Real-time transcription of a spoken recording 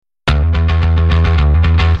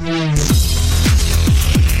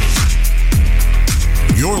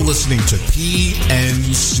listening to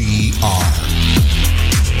PNCR.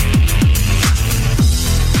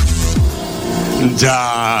 Da,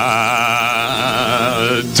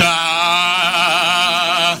 da,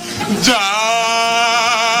 da,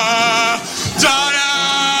 da, da,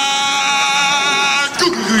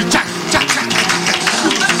 da, da.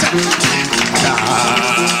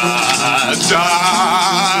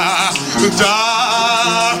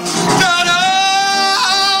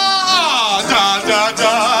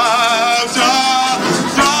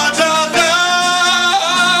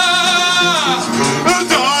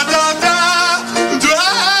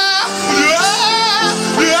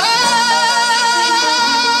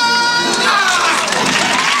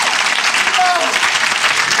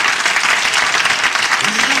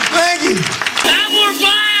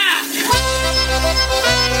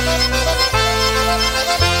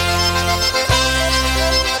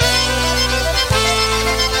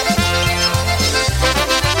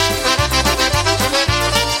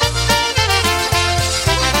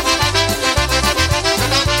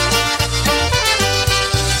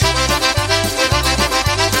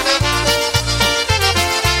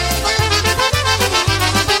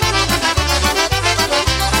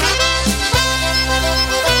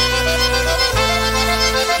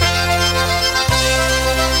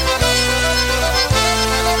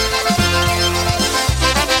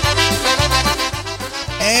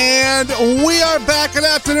 We are back. Good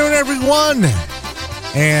afternoon, everyone,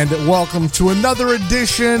 and welcome to another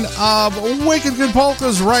edition of Wicked Good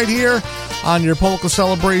Polkas right here on your polka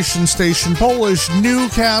celebration station,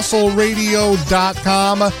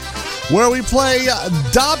 PolishNewcastleRadio.com, where we play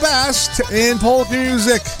the best in polka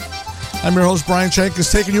music. I'm your host, Brian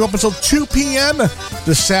Shankus, taking you up until 2 p.m.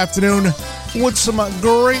 this afternoon with some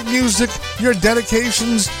great music, your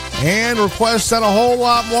dedications, and requests, and a whole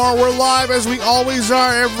lot more. We're live, as we always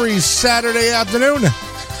are, every Saturday afternoon.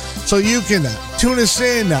 So you can tune us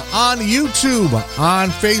in on YouTube, on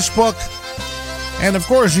Facebook, and of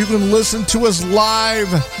course, you can listen to us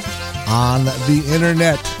live on the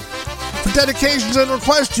internet. For dedications and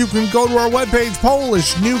requests, you can go to our webpage,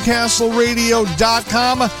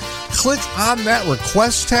 PolishNewcastleRadio.com. Click on that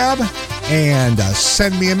request tab and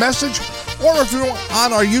send me a message. Or if you're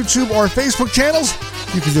on our YouTube or Facebook channels,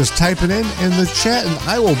 you can just type it in the chat, and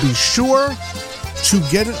I will be sure to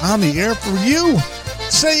get it on the air for you.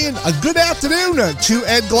 Saying a good afternoon to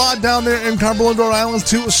Ed Glod down there in Cumberland, Rhode Island,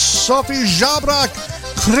 to Sophie Jabrak,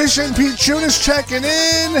 Christian Pichunas checking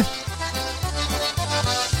in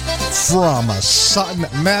from Sutton,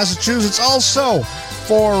 Massachusetts. Also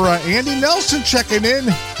for Andy Nelson checking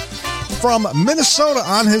in from Minnesota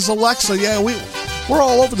on his Alexa. Yeah, we're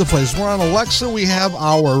all over the place. We're on Alexa. We have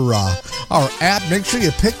our app. Make sure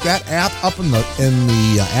you pick that app up in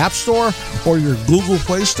the App Store or your Google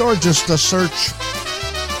Play Store. Just search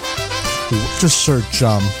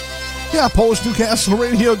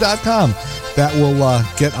PolishNewcastleRadio.com. That will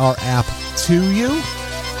get our app to you.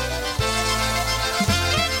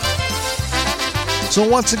 So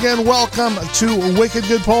once again, welcome to Wicked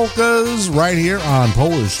Good Polkas right here on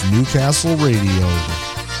Polish Newcastle Radio.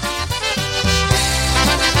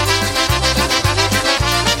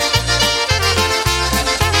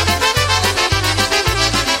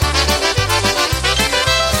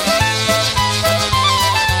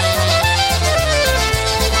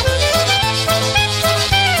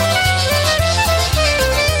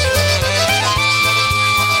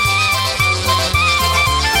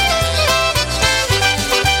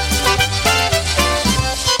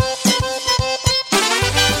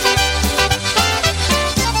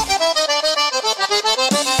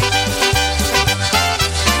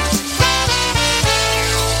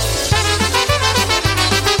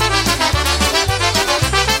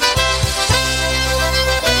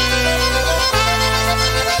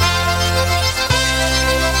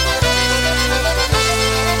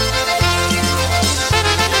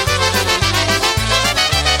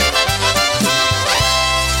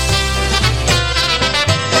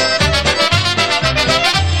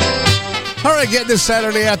 Getting this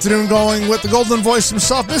Saturday afternoon going with the golden voice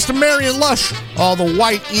himself, Mr. Marion Lush, all the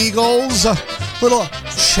White Eagles, little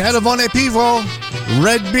Czerwone Piwo,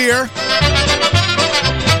 red beer.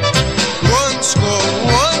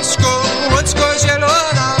 Łączko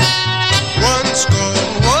zielona,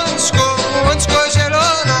 łączko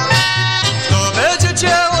zielona. To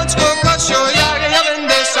będziecie łączko kosią, jak ja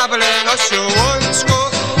będę szable nosił.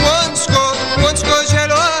 Łączko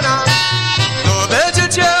zielona. To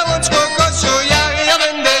będziecie łączko kosią, jak ja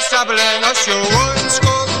będę szable nosił.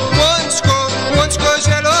 Łączko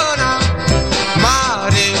zielona.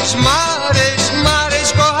 Maryś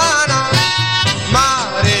kochana.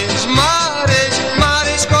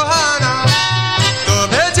 Maryś kochana.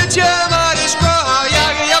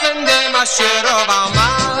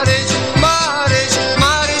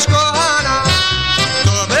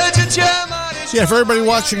 So yeah, for everybody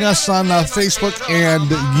watching us on Facebook and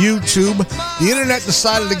YouTube, the internet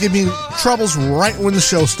decided to give me troubles right when the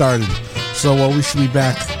show started. So we should be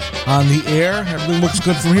back on the air. Everything looks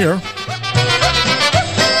good from here.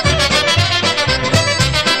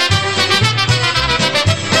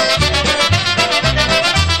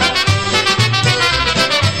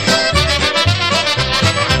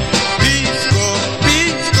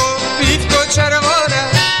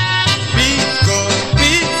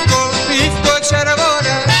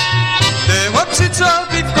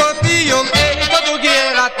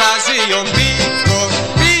 Żyją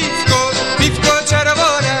piwko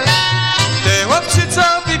czerwone. Te chłopcy co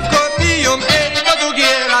piwko piją, po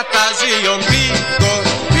długie lata żyją.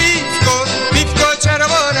 Piwko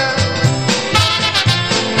czerwone.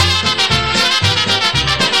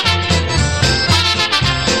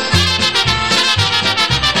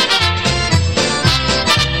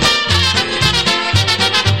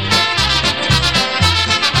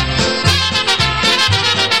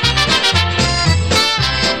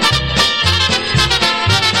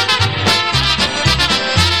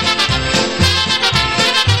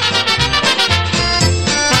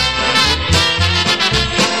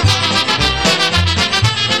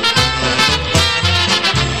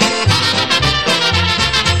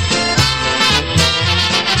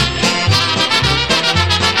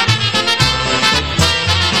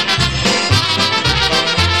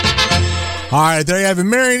 All right, there you have it.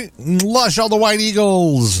 Mary Lush, all the White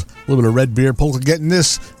Eagles. A little bit of red beer polka getting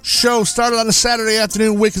this show started on a Saturday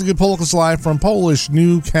afternoon. Wicked Good Polkas live from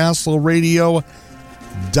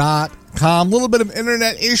PolishNewcastleRadio.com. A little bit of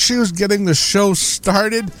internet issues getting the show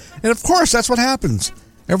started. And of course, that's what happens.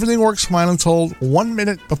 Everything works fine until 1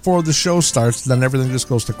 minute before the show starts. Then everything just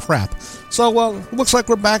goes to crap. So, it looks like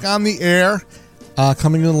we're back on the air.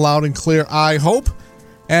 Coming in loud and clear, I hope.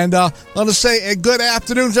 And let us say a good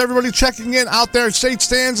afternoon to everybody checking in out there at State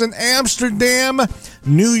Stands in Amsterdam,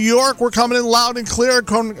 New York. We're coming in loud and clear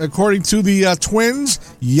according to the twins,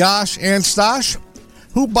 Yash and Stash,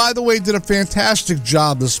 who, by the way, did a fantastic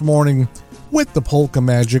job this morning with the Polka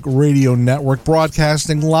Magic Radio Network,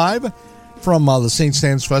 broadcasting live from the St.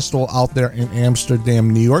 Stands Festival out there in Amsterdam,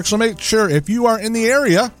 New York. So make sure, if you are in the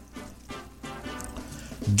area,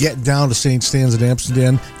 get down to St. Stan's in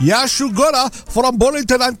Amsterdam. Yashu Gora from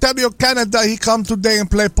Burlington, Ontario, Canada. He come today and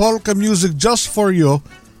play polka music just for you.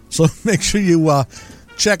 So make sure you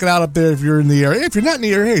check it out up there if you're in the area. If you're not in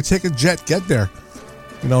the area, hey, take a jet, get there.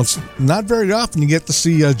 You know, it's not very often you get to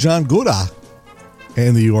see John Gora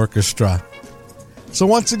and the orchestra. So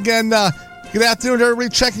once again, good afternoon to everybody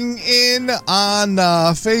checking in on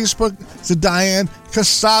Facebook. To Diane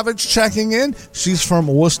Kasavich checking in. She's from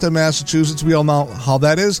Worcester, Massachusetts. We all know how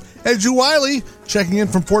that is. Edgy Wiley checking in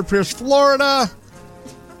from Fort Pierce, Florida.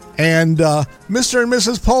 And Mr. and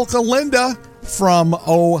Mrs. Polka Linda from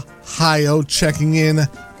Ohio checking in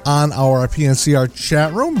on our PNCR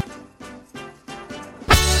chat room.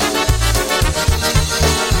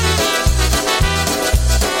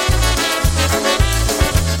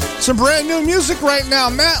 Some brand new music right now.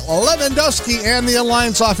 Matt Lewandowski and the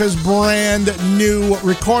Alliance off his brand new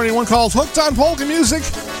recording. One called Hooked on Polka Music.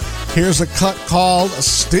 Here's a cut called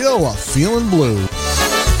Still Feeling Blue.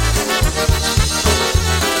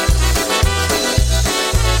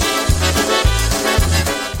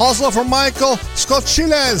 Also from Michael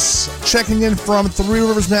Scochiles, checking in from Three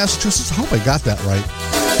Rivers, Massachusetts. I hope I got that right.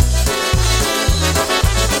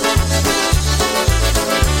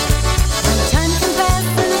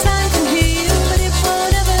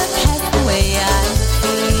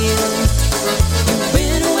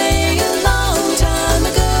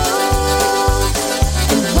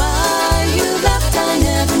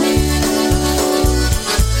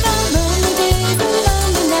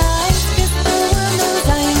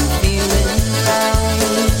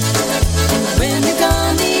 When you're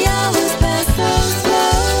gone, the hours pass so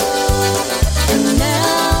slow.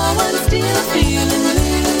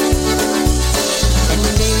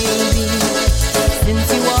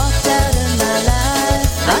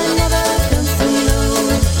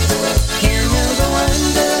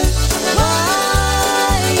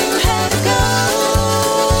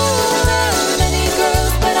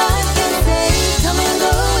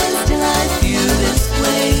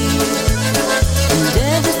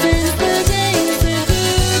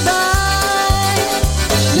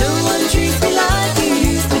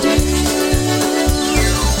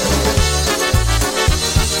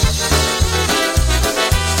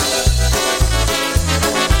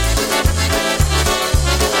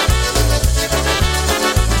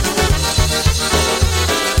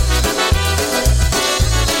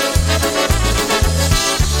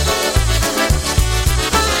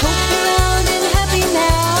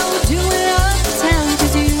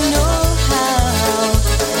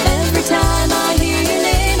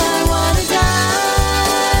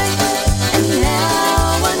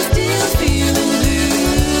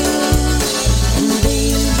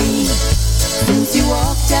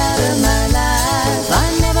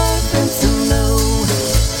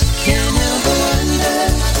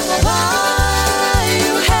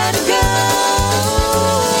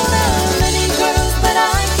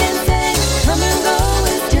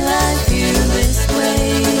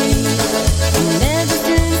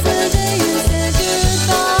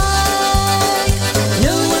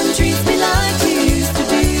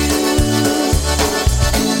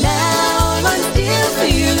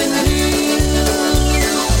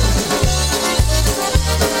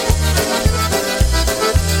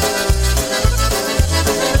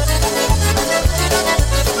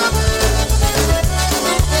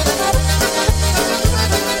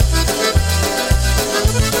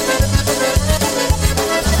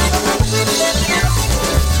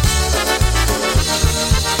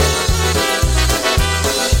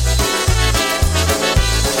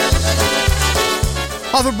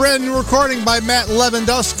 Off a brand new recording by Matt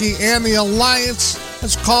Lewandowski and the Alliance.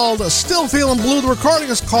 It's called Still Feeling Blue. The recording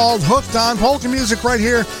is called Hooked on Polka Music right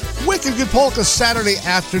here. Wicked Good Polka Saturday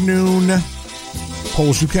afternoon.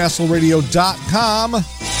 PolishNewcastleRadio.com.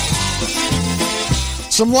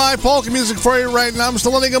 Some live polka music for you right now.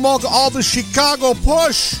 Mr. Lenny Gomolka, all the Chicago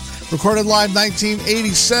Push. Recorded live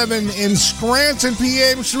 1987 in Scranton,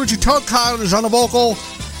 PA. Mr. Richie Tokar is on the vocal.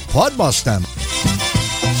 Podmustem.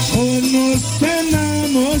 Podmustem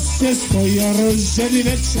moście swoje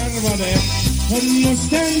rozdzieliwe czerwone.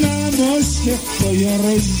 Podmustem na moście swoje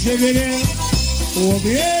rozdzieliwe.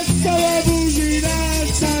 Obiecała buzina,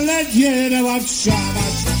 ale nie dała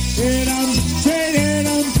wsiadać. Tyram,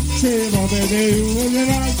 trzeba będę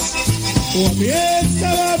używać.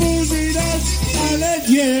 Obiecała buzina, ale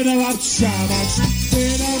nie dała wsiadać.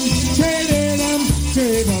 Tyram,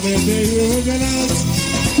 trzeba będę używać.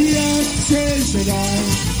 Jak przeżywam,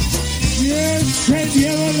 jeszcze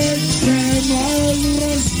wielolecie mam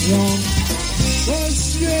rozrząd.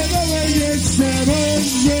 Poświadome jeszcze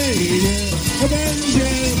możliwe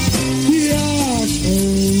będzie jak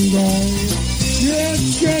udaj.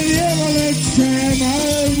 Jeszcze wielolecie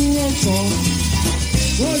mam rozrząd.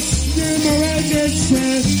 Poświadome jeszcze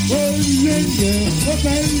możliwe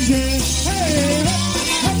będzie. Hej,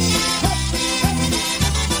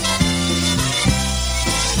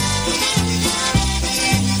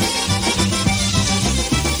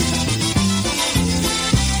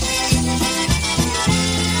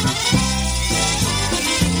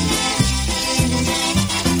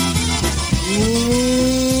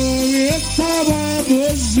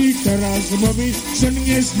 teraz mówi, że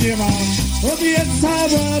mnie zniewa.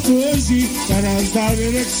 Obiecała Bozi, teraz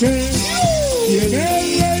dalej chce. Nie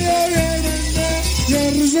będę,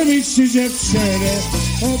 nie rozumieć się dziewczynę.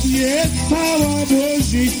 Obiecała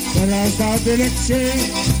Bozi, teraz dalej chce.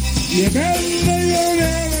 Nie będę,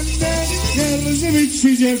 nie rozumieć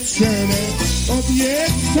się dziewczynę.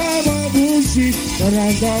 Obiecała Bozi,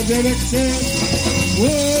 teraz dalej chce.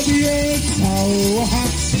 Obiecała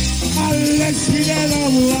ale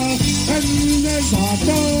świdała, będę za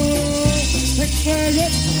to. Takiego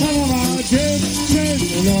sama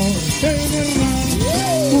dziewczyno, będę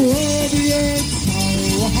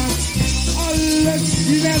obiecała, ale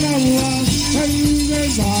świdała, będę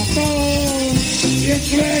za to.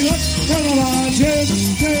 Takiego sama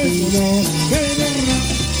dziewczyno, będę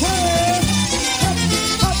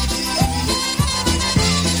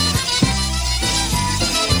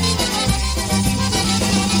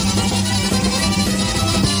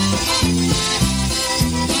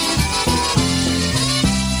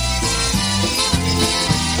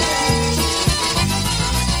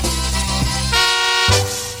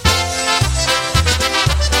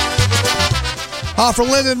For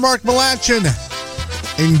Lyndon Mark Malachin,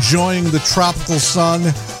 enjoying the tropical sun.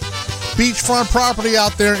 Beachfront property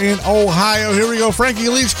out there in Ohio. Here we go. Frankie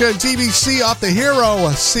Liszka and TBC off the Hero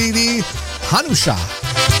CD, Hanusha.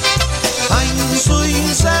 Tańcuj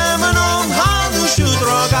ze mną, Hanusiu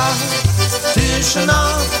droga, tyś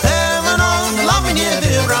na pewno dla mnie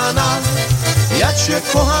wybrana. Ja cię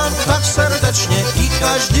kocham tak serdecznie i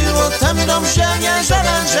każdy o tym dobrze wie, że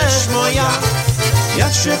będziesz moja. Ja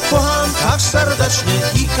cię kocham tak serdecznie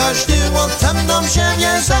i każdy o tym dobrze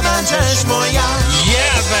wie, że będziesz moja.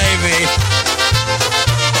 Yeah, baby!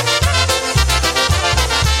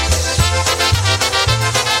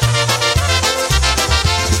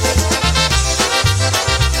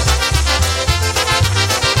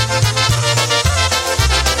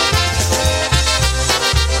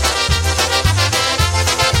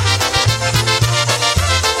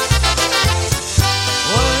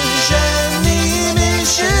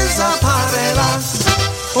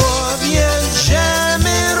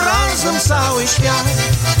 Cały świat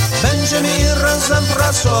będziemy razem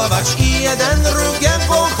pracować i jeden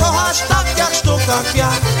drugiego kochać tak jak sztuka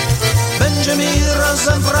kwiat. Będziemy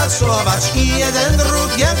razem pracować i jeden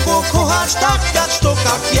drugiego kochać tak jak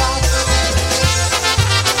sztuka kwiat.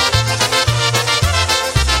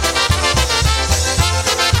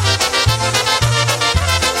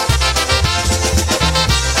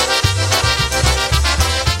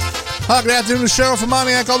 Good afternoon to Cheryl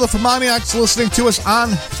Famaniak, all the Famaniaks listening to us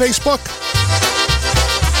on Facebook.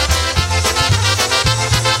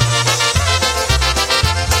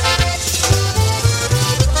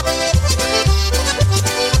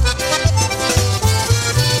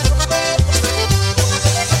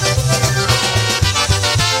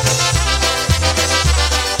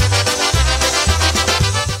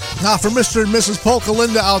 Now, for Mr. and Mrs. Polka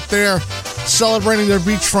Linda out there celebrating their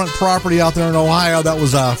beachfront property out there in Ohio, that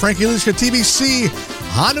was Frankie Liszka, TBC,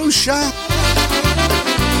 Hanusha.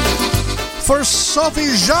 for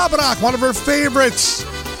Sophie Jabrak, one of her favorites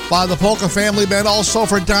by the Polka Family Band. Also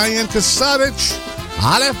for Diane Kasavich,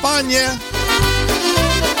 Ale Panie.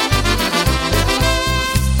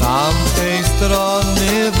 Z tamtej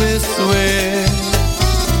strony Wisły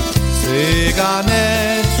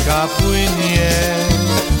cyganeczka płynie.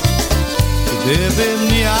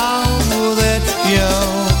 Gdybym miał łódeczkę,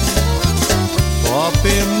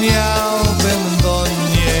 popłynąłbym do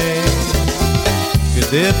niej.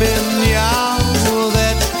 Gdybym miał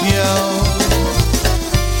łódeczkę,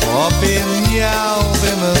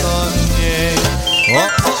 popłynąłbym do niej. O,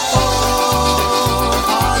 o, o,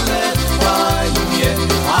 ale fajnie,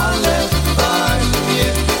 ale fajnie,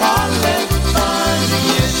 ale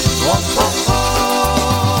fajnie. O, o, o,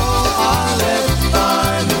 ale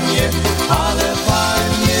fajnie, ale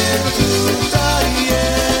fajnie tutaj jest.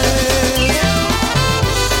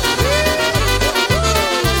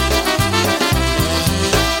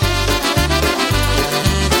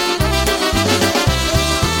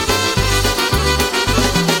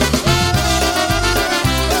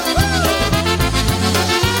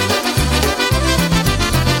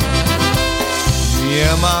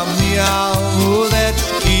 Nie mam ja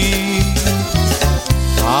łódeczki,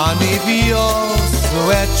 ani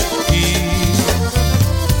wiosłeczki.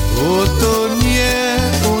 Utonie,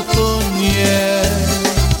 utonie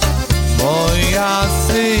moja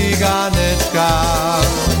cyganeczka.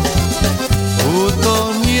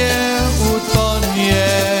 Utonie, utonie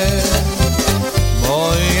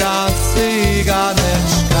moja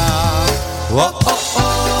cyganeczka. O, o, o,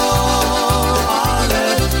 ale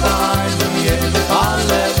fajnie,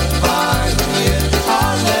 ale fajnie,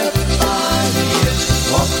 ale fajnie.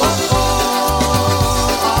 O, o, o,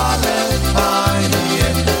 ale fajnie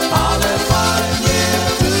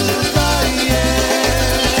tutaj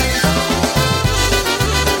jest.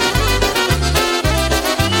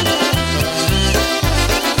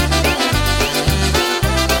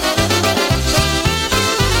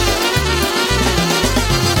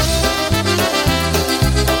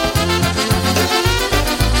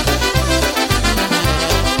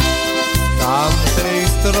 Z tamtej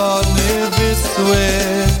strony Wisły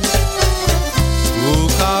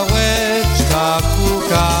kukałeczka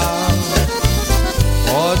kuka.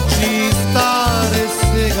 Chodzi stary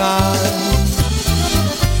cygan,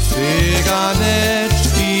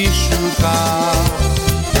 cyganeczki szuka.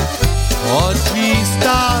 Chodzi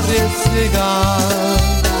stary cygan,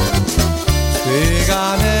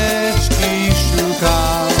 cyganeczki szuka.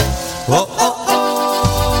 O, o, o,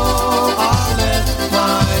 ale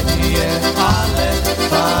fajnie, ale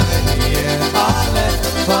fajnie, ale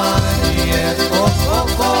fajnie. O, o,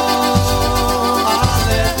 o,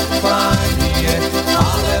 ale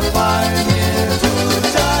fajnie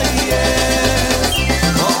tutaj jest.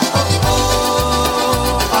 O, o, o,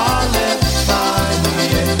 ale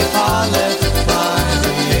fajnie, ale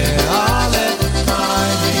fajnie, ale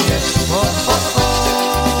fajnie. O, o, o,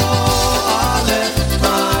 ale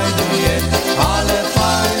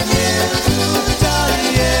fajnie tutaj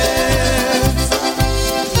jest.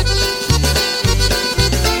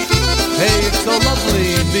 Hey, it's so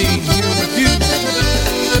lovely being here with you.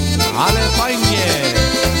 Ale fajnie.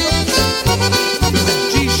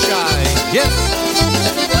 Dzisiaj, yes.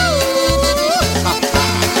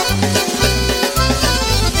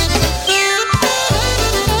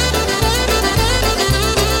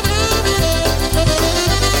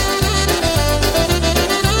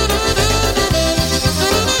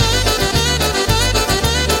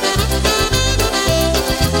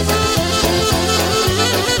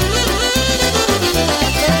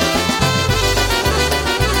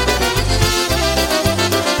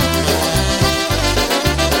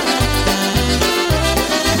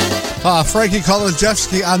 Frankie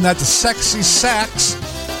Kolodjewski on that sexy sax.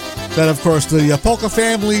 Then, of course, the Polka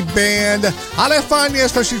Family Band. Ale fajnie,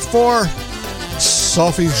 especially for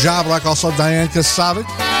Sophie Jabrak, also Diane Kasavich.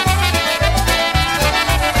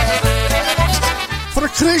 For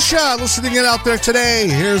Krisha listening in out there today,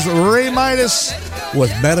 here's Ray Midas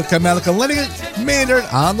with Medica Medica. Lenny Maynard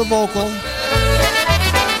on the vocal.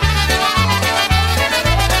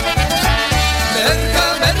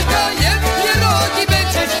 Merka, merka, jem pierogi,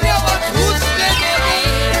 będziesz miała tłuste nogi.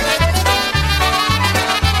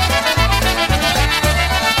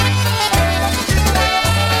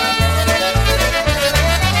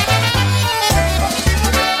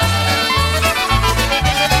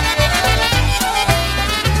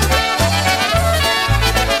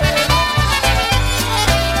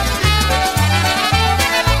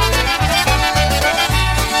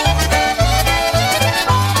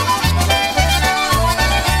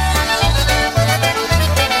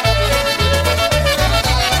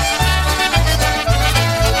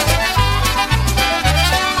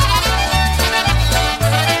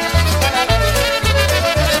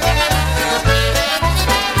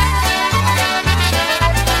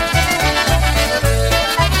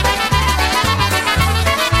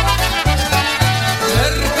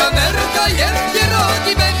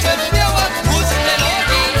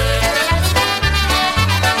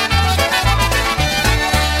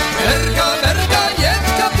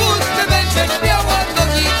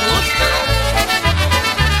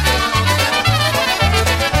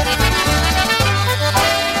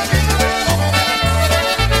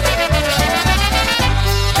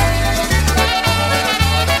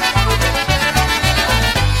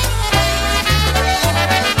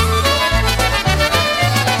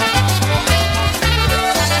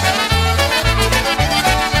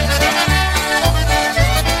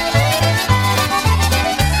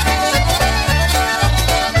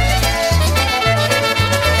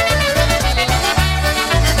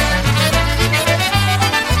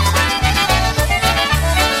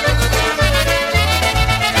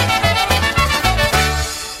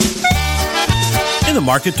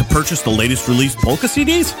 market to purchase the latest released polka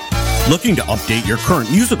CDs? Looking to update your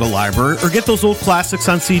current musical library or get those old classics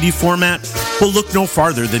on CD format? Well, look no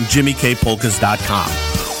farther than JimmyKPolkas.com.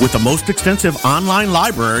 With the most extensive online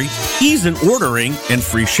library, ease in ordering, and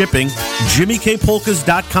free shipping,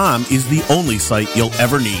 JimmyKPolkas.com is the only site you'll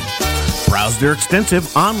ever need. Browse their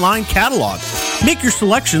extensive online catalog. Make your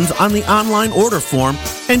selections on the online order form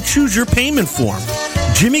and choose your payment form.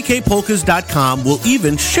 JimmyKPolkas.com will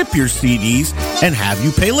even ship your CDs and have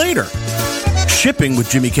you pay later. Shipping with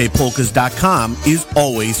JimmyKPolkas.com is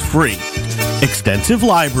always free. Extensive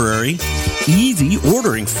library, easy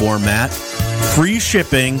ordering format, free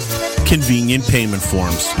shipping, convenient payment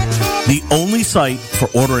forms. The only site for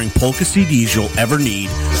ordering polka CDs you'll ever need,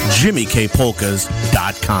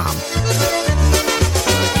 JimmyKPolkas.com.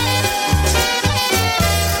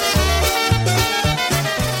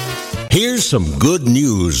 Here's some good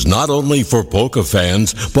news, not only for polka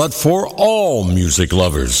fans, but for all music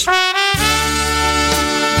lovers.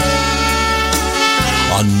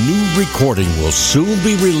 A new recording will soon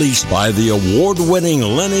be released by the award-winning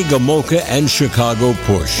Lenny Gomulka and Chicago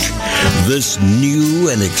Push. This new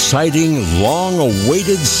and exciting,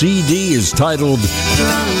 long-awaited CD is titled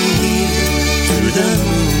From Here to the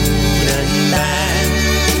Moon and Back.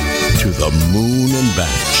 To the Moon and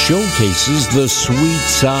Back showcases the sweet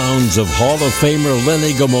sounds of Hall of Famer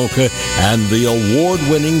Lenny Gomulka and the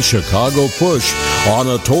award-winning Chicago Push on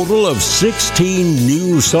a total of 16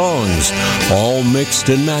 new songs, all mixed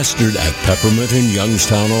and mastered at Peppermint in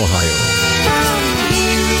Youngstown, Ohio.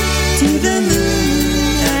 To the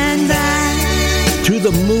Moon and Back. To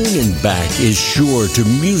the Moon and Back is sure to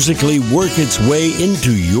musically work its way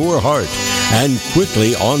into your heart and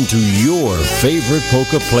quickly onto your favorite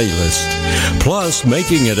polka playlist. Plus,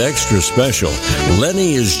 making it extra special,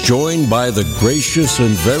 Lenny is joined by the gracious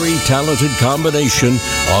and very talented combination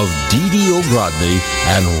of Didi O'Grodny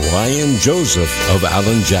and Ryan Joseph of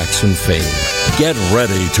Alan Jackson fame. Get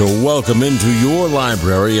ready to welcome into your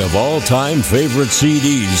library of all-time favorite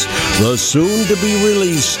CDs the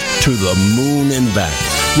soon-to-be-released To the Moon and Back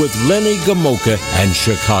with Lenny Gomulka and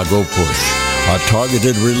Chicago Push. A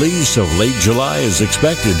targeted release of late July is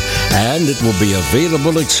expected, and it will be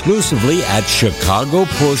available exclusively at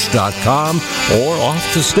chicagopush.com or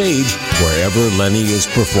off the stage wherever Lenny is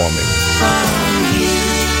performing. From here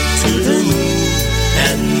to the moon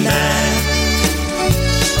and back.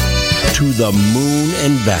 To the Moon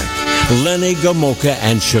and Back. Lenny Gomulka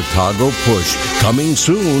and Chicago Push, coming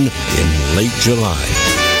soon in late July.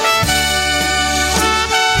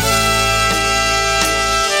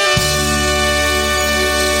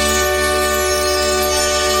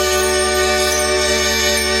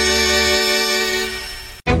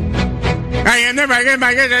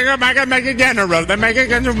 The make general, the make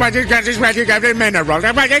mineral, the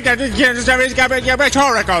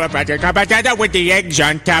rhetorical with the eggs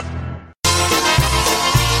on top.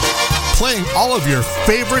 Playing all of your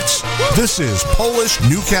favorites, this is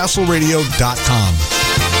PolishNewcastleRadio.com.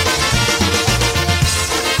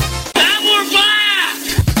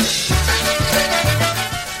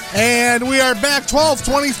 And we are back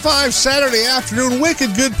 12:25 Saturday afternoon.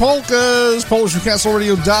 Wicked good polkas.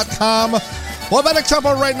 PolishNewcastleRadio.com. Well, about next up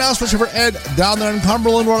right now, especially for Ed down there in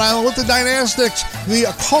Cumberland, Rhode Island, with the Dynastics, the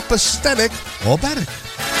copacetic Obetic.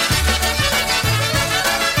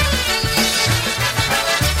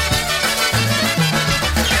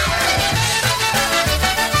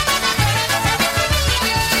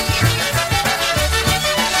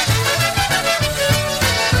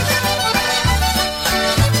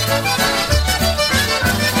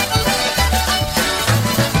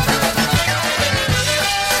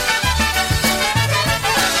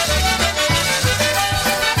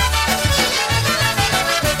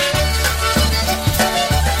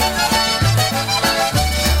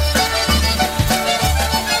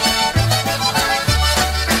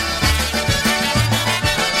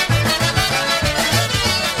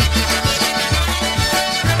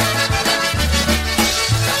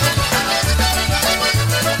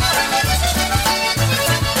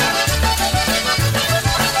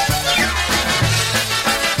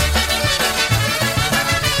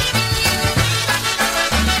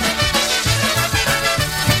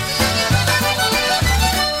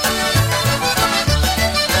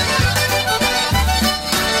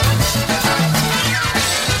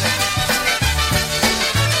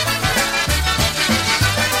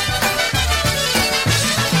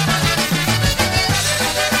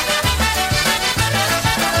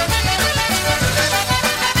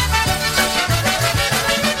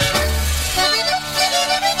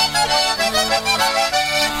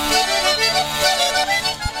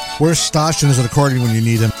 Where's Stashin as an accordion when you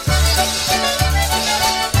need him?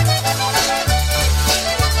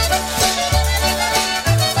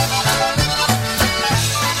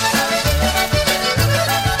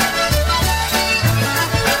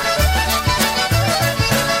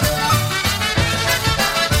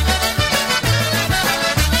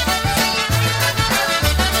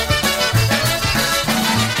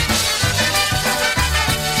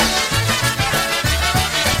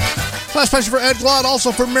 Especially for Ed Glott,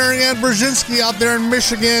 also for Marianne Brzezinski out there in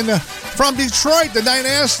Michigan. From Detroit, the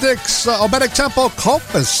Dynastics, Obetic Tempo,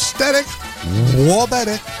 Copaesthetic,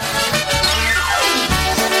 Wobetic.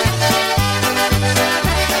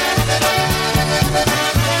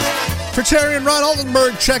 For Terry and Ron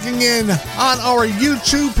Altenberg checking in on our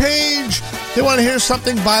YouTube page. They want to hear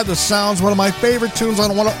something by The Sounds, one of my favorite tunes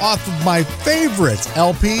on one off of my favorite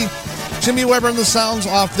LP. Jimmy Weber and The Sounds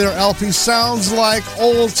off their LP Sounds Like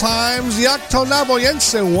Old Times. Jak to na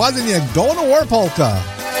wojence ładnie, Going to War Polka.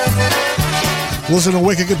 Listen to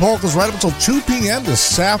Wicked Good Polkas right up until 2 p.m.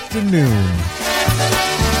 this afternoon.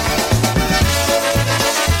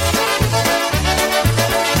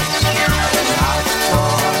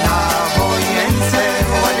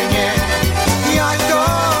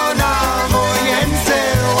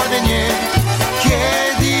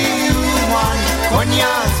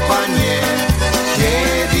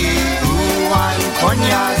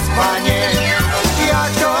 Konia spanie, ja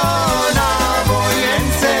to na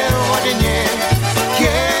wojence ładnie.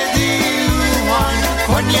 Kiedy uwan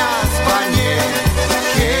konia spanie,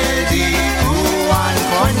 kiedy uwan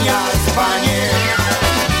konia spanie.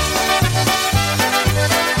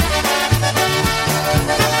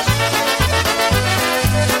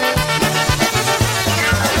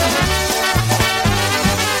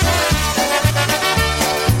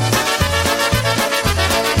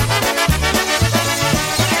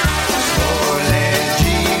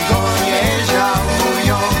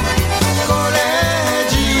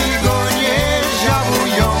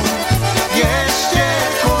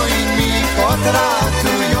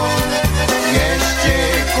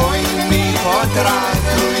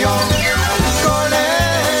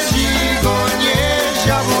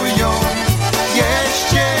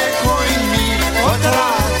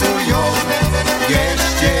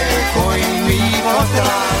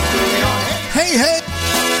 Hey, hey!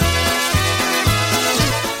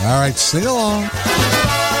 All right, sing along.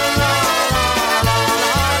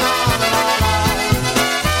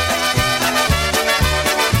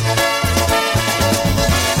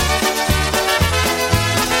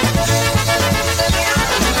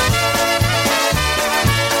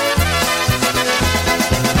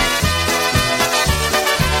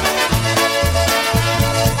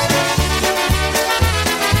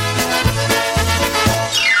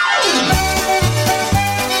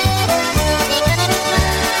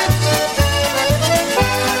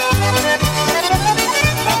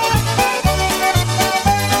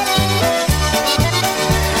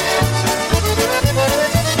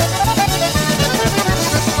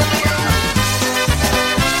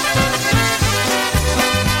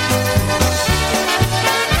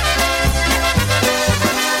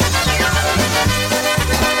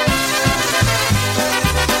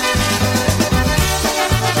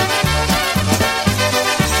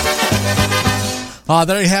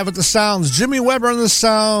 There you have it, The Sounds. Jimmy Weber and The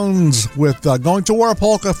Sounds with Going to War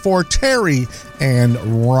Polka for Terry and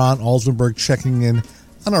Ron Altenberg checking in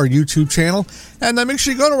on our YouTube channel. And make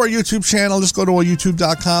sure you go to our YouTube channel. Just go to our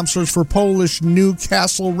youtube.com, search for Polish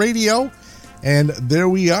Newcastle Radio. And there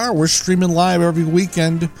we are. We're streaming live every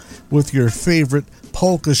weekend with your favorite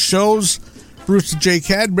polka shows. Bruce J.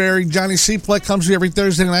 Cadbury, Johnny Seaplek comes to you every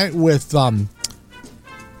Thursday night with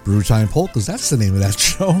Brewtime Polkas. That's the name of that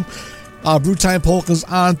show. Brewtime Polkas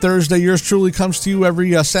on Thursday. Yours truly comes to you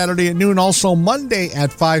every Saturday at noon. Also Monday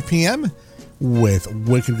at 5 p.m. with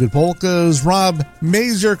Wicked Good Polkas. Rob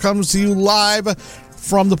Mazer comes to you live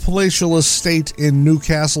from the palatial estate in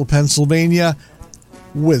Newcastle, Pennsylvania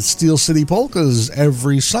with Steel City Polkas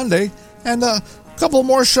every Sunday. And a couple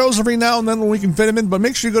more shows every now and then when we can fit them in. But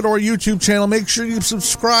make sure you go to our YouTube channel. Make sure you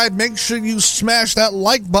subscribe. Make sure you smash that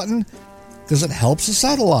like button because it helps us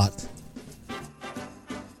out a lot.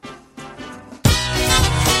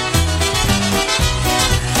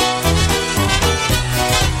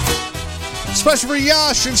 Especially for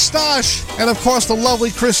Yash and Stash, and of course the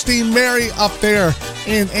lovely Christine Mary up there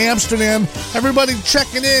in Amsterdam. Everybody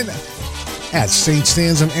checking in at St.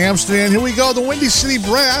 Stan's in Amsterdam. Here we go, the Windy City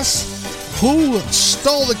Brass. Who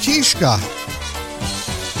stole the Kishka?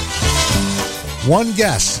 One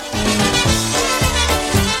guess.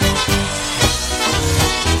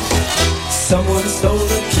 Someone stole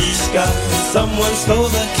the Kishka, someone stole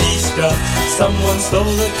the Kishka, someone stole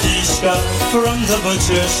the Kishka from the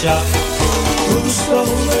butcher shop. Who stole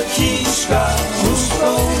the Kishka? Who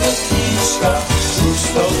stole the Kishka? Who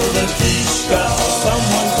stole the Kishka?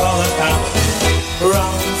 Someone call a cop.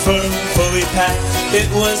 Round, firm, fully packed, it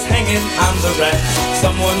was hanging on the rack.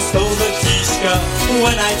 Someone stole the Kishka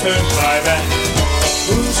when I turned my back.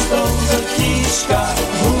 Who stole the Kishka?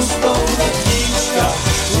 Who stole the Kishka?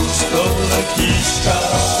 Who stole the Kishka?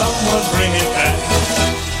 Someone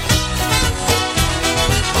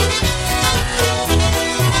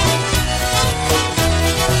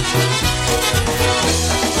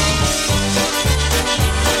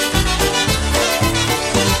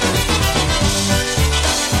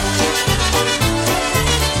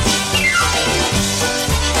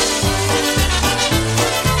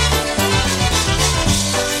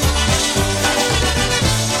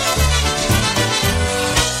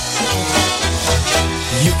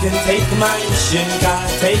can take my shinka,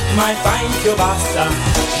 take my fine kielbasa.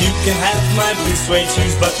 You can have my blue suede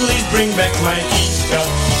shoes, but please bring back my kishka.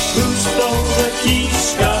 Who stole the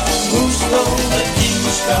kishka? Who stole the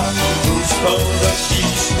kishka? Who stole the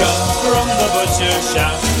kishka from the butcher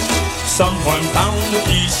shop? Someone found the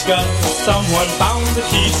kishka, someone found the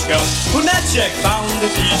kishka. Hunacek found the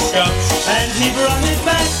kishka, and he brought it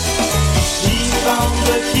back. He found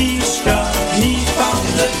the kishka, he found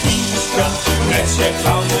the kishka. Hunacek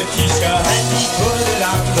found the kishka, and he put it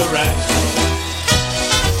on the rack.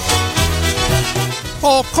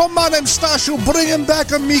 Oh, come on, Stashu, bring him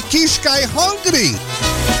back a Mikishka, I'm hungry.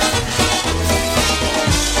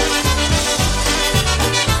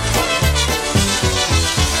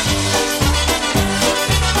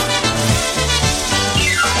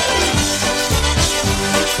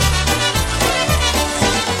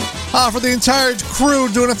 For the entire crew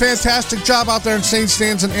doing a fantastic job out there in St.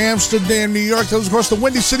 Stan's in Amsterdam, New York. That was, of course, the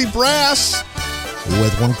Windy City Brass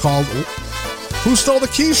with one called Who Stole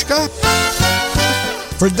the Kishka?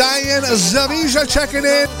 For Diane Zavija checking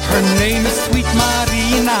in. Her name is Sweet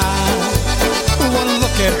Marina. Well,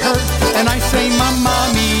 look at her, and I say Mamma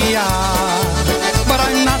Mia. But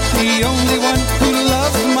I'm not the only one who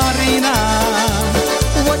loves Marina.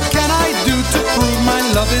 What can I do to prove my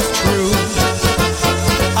love is true?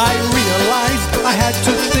 I realized I had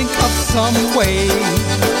to think of some way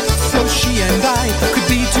so she and I could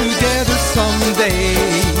be together someday.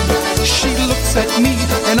 She looks at me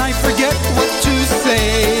and I forget what to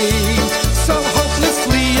say. So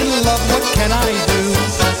hopelessly in love, what can I do?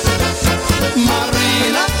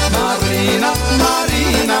 Marina, Marina,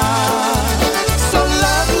 Marina. So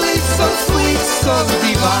lovely, so sweet, so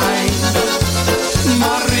divine.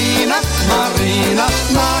 Marina, Marina,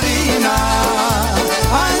 Marina.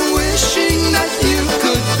 I'm wishing that you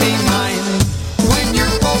could be mine. When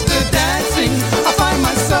you're polka dancing, I find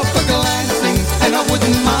myself a-glancing, and I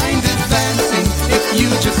wouldn't mind advancing if you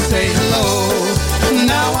just say hello.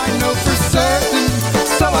 Now I know for certain,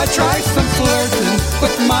 so I try some flirting,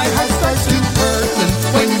 but my heart starts to hurtin'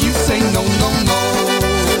 when you say no, no, no.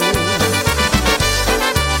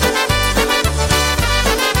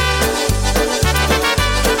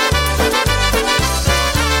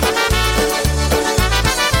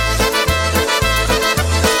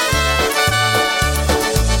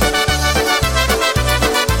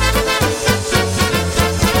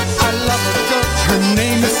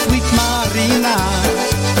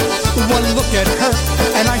 At her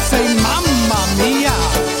and I say Mamma Mia,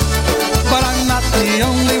 but I'm not the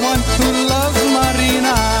only one who loves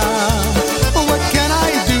Marina. What can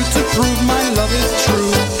I do to prove my love is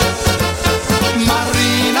true?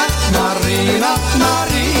 Marina, Marina,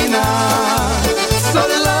 Marina. So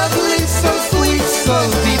lovely, so sweet, so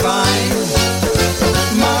divine.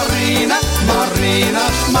 Marina, Marina,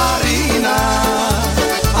 Marina.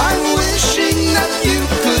 I'm wishing that you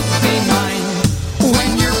could be mine.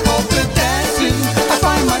 When you're polka dancing, I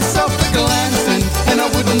find myself a-glancing, and I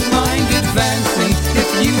wouldn't mind advancing if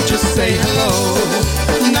you just say hello.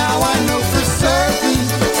 Now I know for certain,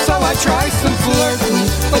 so I try some flirting,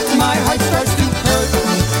 but my heart starts to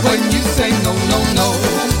hurtin' when you say no, no, no.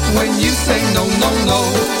 When you say no, no, no.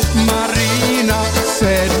 Marina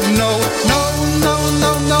said no, no, no,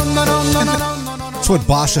 no, no, no, no, no, no, no. That's what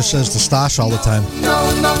Basha says to Stash all the time.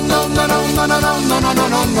 No, no, no, no, no, no, no, no, no, no, no,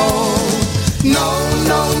 no, no. No,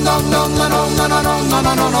 no, no, no, no, no, no, no, no, no,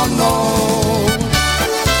 no, no, no, no.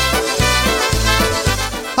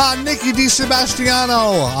 Nikki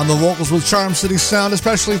DiSebastiano on the vocals with Charm City Sound,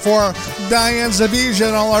 especially for Diane Zavija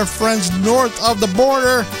and all our friends north of the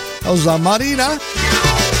border. That was Marina.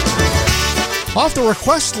 Off the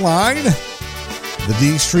request line, the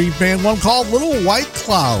D Street Band, one called Little White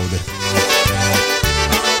Cloud.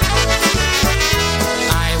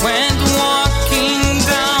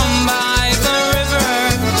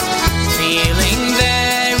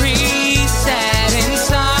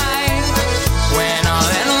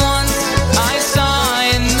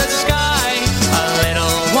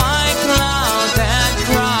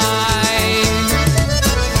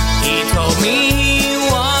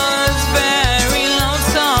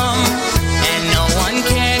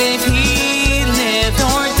 Cared if he lived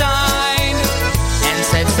or died.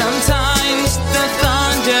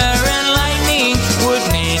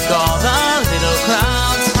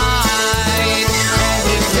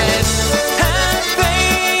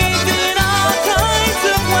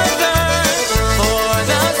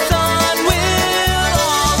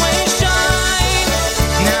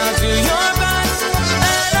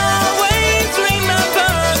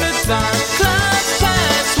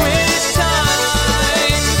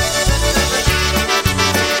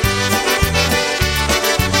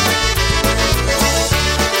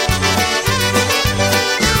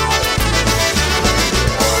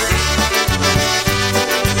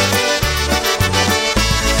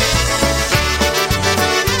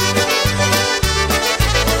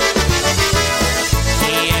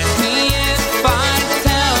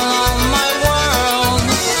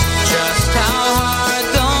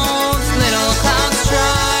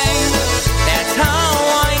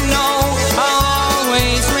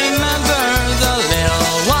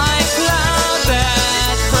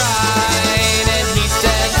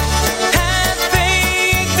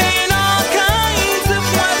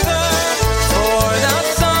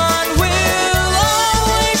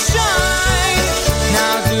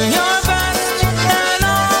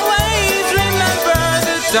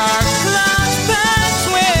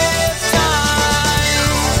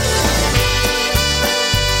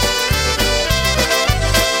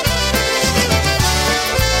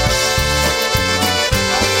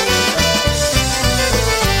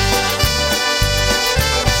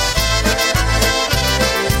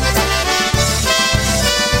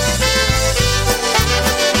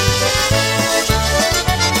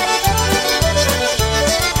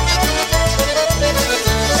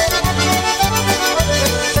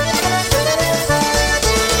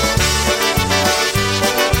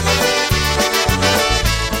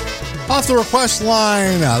 request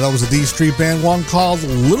line. That was a D Street Band, one called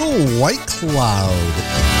Little White Cloud.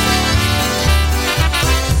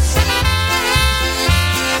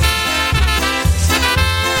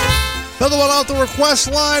 Another one off the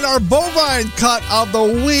request line, our bovine cut of the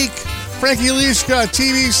week. Frankie Lishka,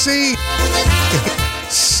 TBC.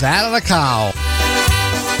 Sat on a cow.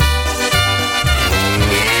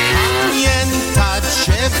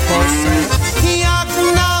 Pamiętacie posę, jak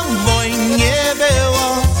na wojnie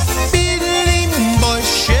było, bili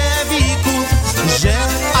bolszewików, że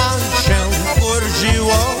aż się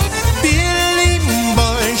kurdziło. Bili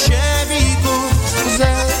bolszewików,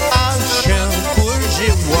 że aż się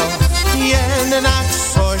kurdziło. Jednak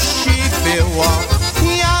coś było,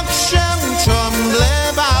 jak się ciągle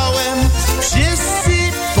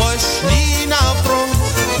wszyscy poszli na front,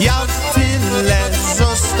 ja tyle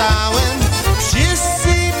zostałem.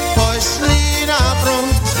 Wszyscy poszli na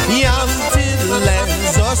front, ja tyle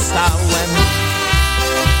zostałem.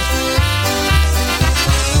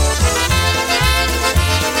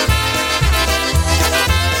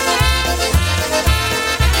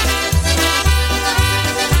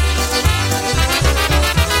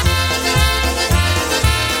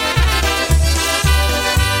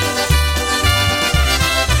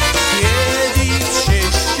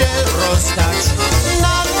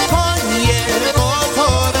 Na konie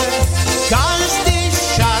gotowe, każdy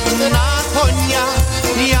siadł na konia,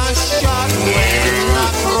 ja siadłem na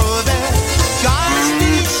krowę.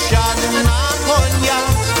 Każdy siadł na konia,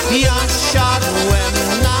 ja siadłem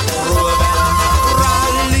na krowę.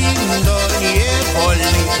 Brali do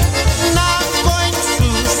niewoli, na końcu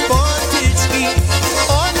spotyczki,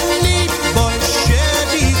 oni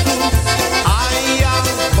bolszewików, a ja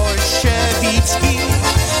bolszewiczki.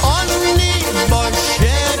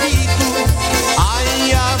 Bolszewików, a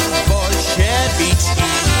ja bolszewiczki.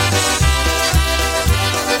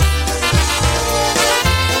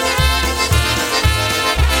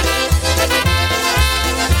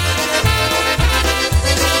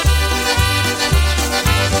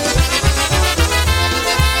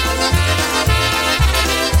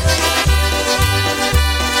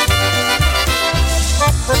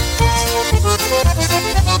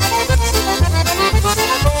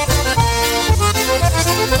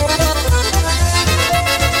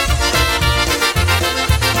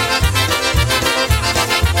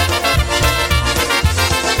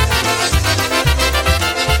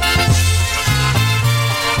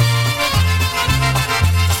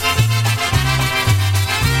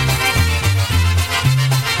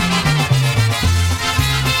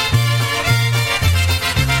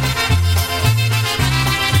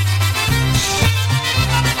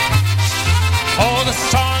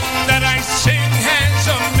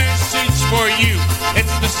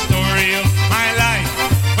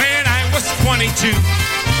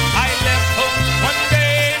 I left home one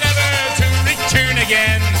day never to return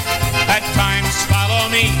again. At times follow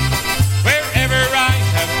me wherever I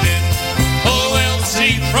have been. Oh,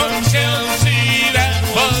 Elsie from Chelsea, that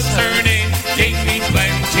was her name, gave me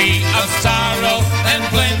plenty of sorrow and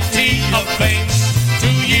plenty of pain. 2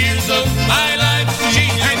 years of my life she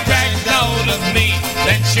had dragged out of me.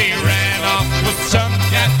 Then she ran off with some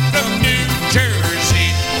cat from New Jersey.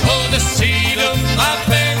 Oh, the seat of my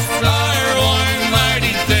pants are worn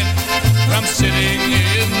mighty thin from sitting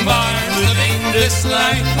in bars living this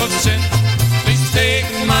life of sin. Please take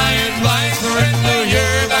my advice, friend,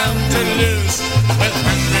 you're bound to lose with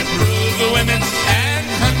 100 rude women and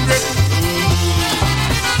 100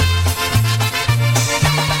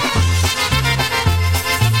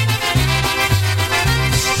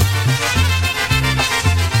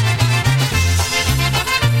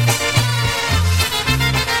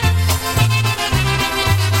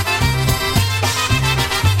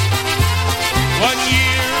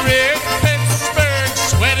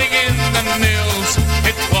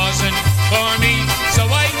 for me, so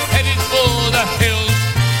I headed for the hills.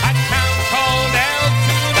 A town called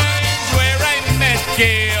Altoona is where I met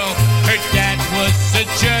Gail. Her dad was a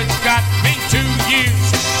judge, got me 2 years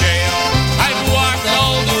in jail. I've walked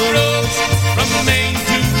all the roads from Maine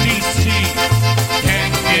to D.C.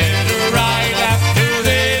 Can't get a ride after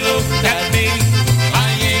they looked at me. I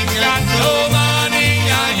ain't got no money,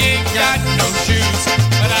 I ain't got no shoes,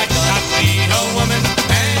 but I got me a woman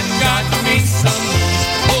and got me some moves.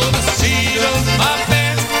 Oh, the seat of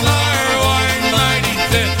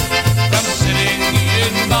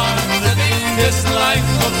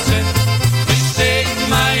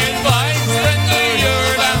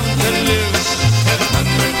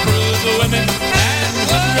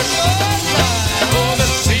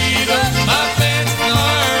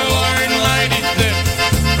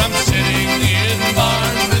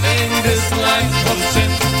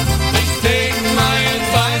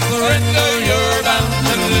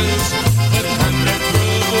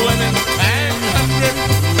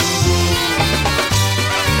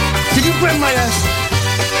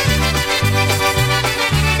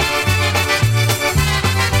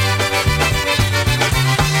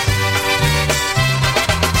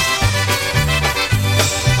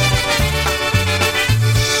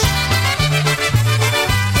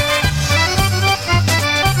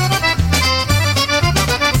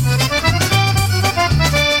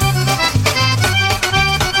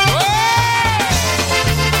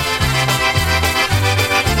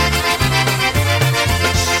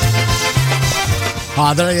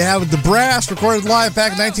There you have it, The Brass, recorded live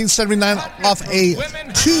back in 1979 off a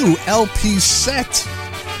 2 LP set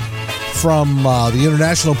from the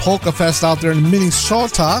International Polka Fest out there in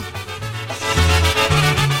Minnesota.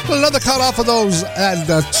 Another cut off of those at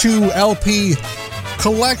the 2 LP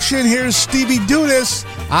collection. Here's Stevie Dudas,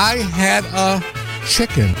 I Had a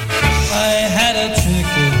Chicken. I had a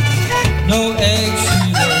chicken, no eggs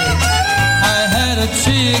she laid. I had a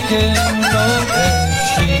chicken, no eggs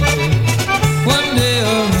she laid. One day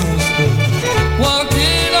a rooster walked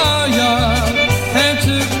in our yard and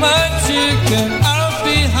took my chicken out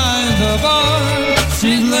behind the barn.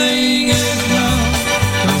 She's laying eggs now,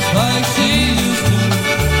 just like she used to,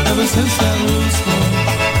 ever since that rooster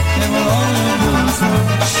came along and moved her.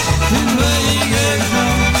 She's laying eggs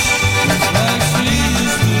now, just like she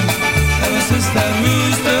used to, ever since that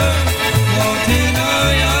rooster walked in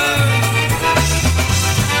our yard.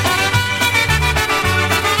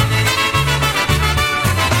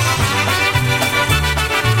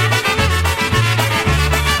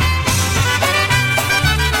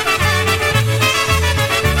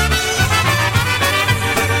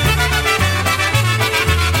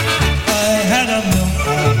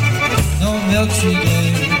 Milk she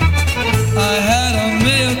gave. I had a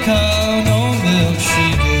milk cow, no milk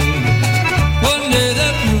she gave. One day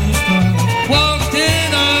that rooster walked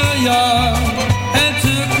in our yard and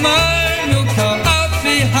took my milk cow out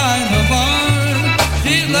behind the barn.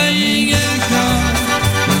 She's laying eggs now,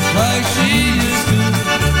 just like she used to,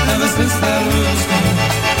 ever since that rooster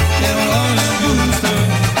came along and boozed her.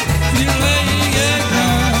 She's laying eggs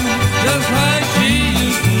now, just like she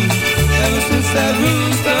used to, ever since that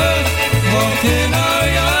rooster walked in our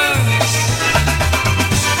yard.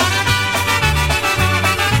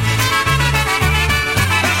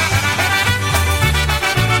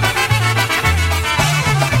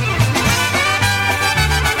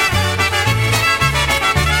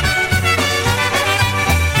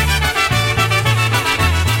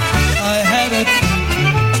 I had a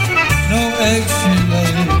chicken, no eggs she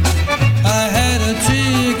laid. I had a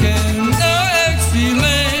chicken, no eggs she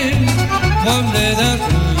laid. One day that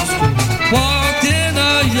walked in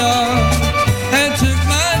our yard and took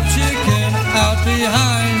my chicken out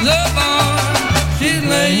behind the barn. She's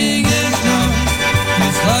laying eggs now,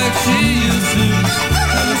 just like she used to,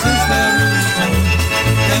 ever since that rooster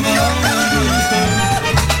came along and roosed her.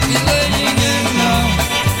 She's laying eggs now,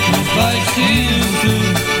 just like she used to,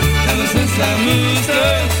 ever since that rooster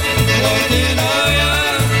walked in our yard.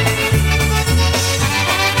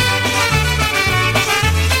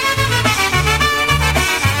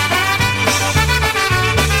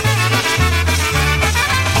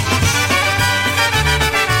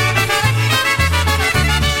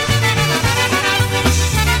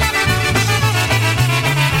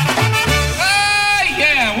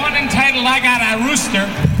 I got a rooster.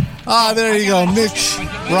 There you go. Mitch,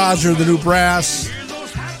 Roger, the new brass.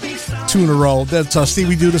 2 in a row. That's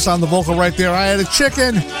Stevie Dudas on the vocal right there. I had a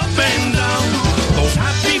chicken. Up and down, those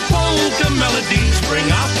happy polka melodies bring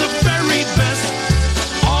out the very best.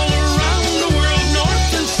 All around the world,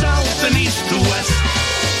 north and south and east to west.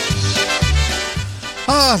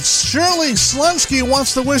 Shirley Slunsky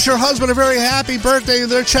wants to wish her husband a very happy birthday.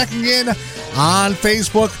 They're checking in on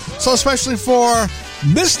Facebook. So especially for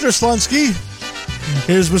Mr. Slunsky,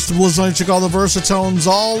 here's Mr. Blazonczyk, all the versatones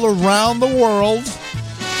all around the world.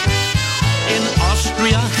 In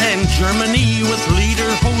Austria and Germany with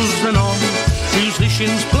lederhosen on,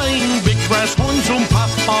 musicians playing big brass horns on pop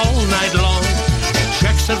all night long.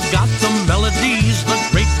 Czechs have got the melodies, the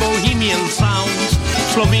great bohemian sounds.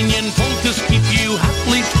 Slovenian polkas keep you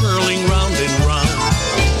happily twirling round and round.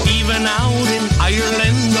 Even out in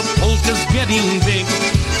Ireland, the polka's getting big.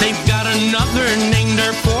 They've got another name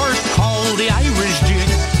therefore called the Irish jig.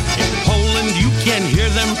 In Poland you can hear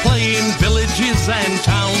them play in villages and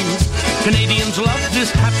towns. Canadians love this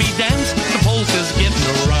happy dance, the polka's getting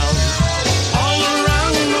around. All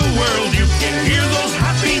around the world you can hear those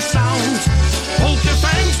happy sounds. Polka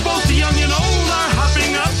fans, both young and old, are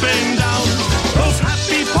hopping up and down. Those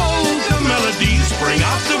happy polka melodies bring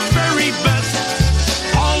out the very best.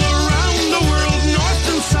 All around the world, north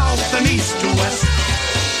and south and east to west.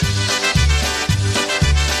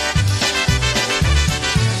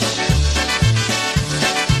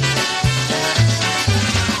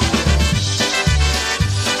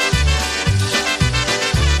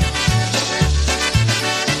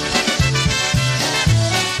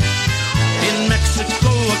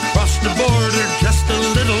 The border just a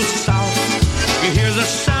little south, you hear the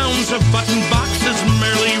sounds of button boxes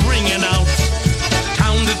merrily ringing out.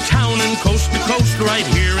 Town to town and coast to coast right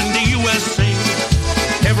here in the USA.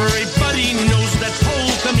 Everybody knows that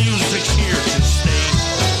polka music's here to stay.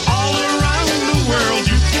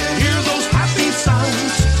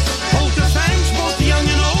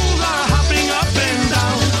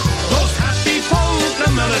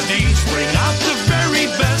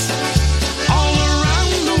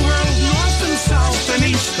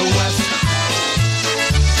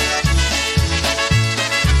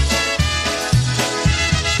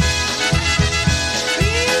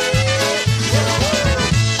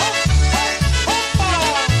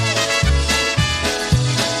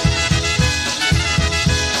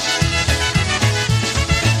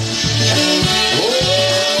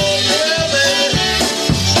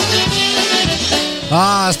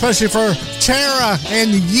 especially for Tara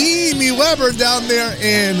and Yemi Weber down there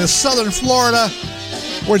in southern Florida,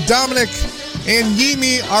 where Dominic and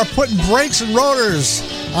Yemi are putting brakes and rotors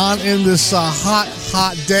on in this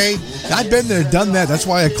hot day. I've been there, done that. That's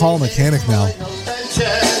why I call a mechanic now.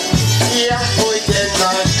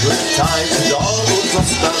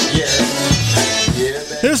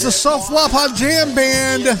 Here's the Soflapa Jam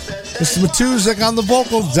Band. Mr. Matuzik on the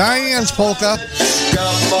vocal, Diane's polka.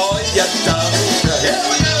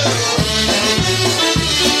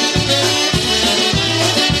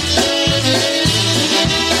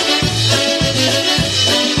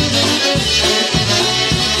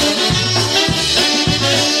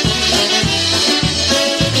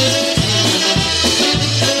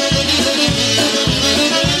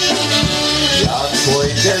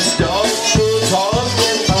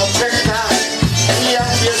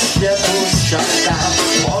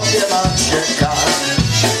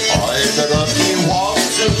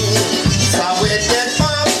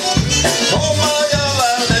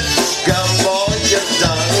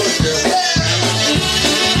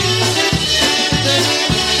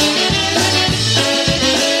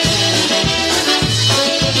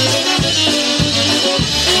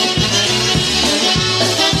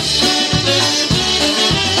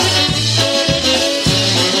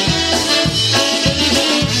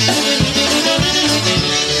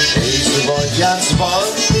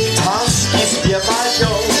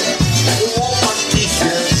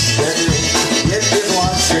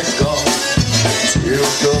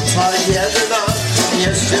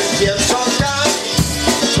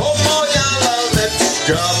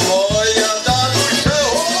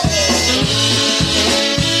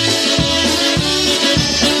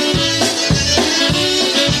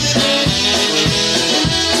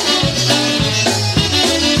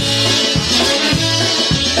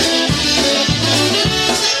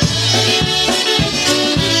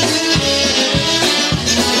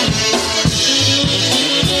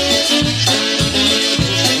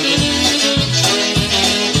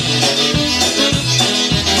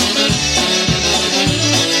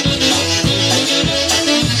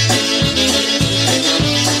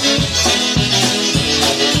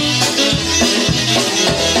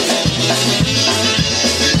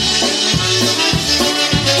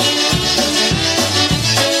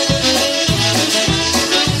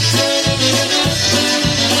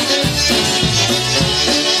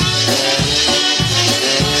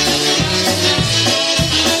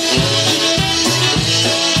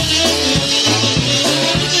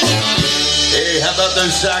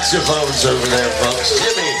 Saxophones over there, folks.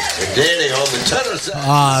 Jimmy and Danny on the tenor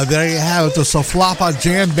sax. There you have it, the Soflapa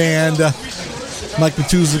Jam Band. Mike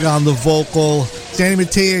Matuzik on the vocal, Danny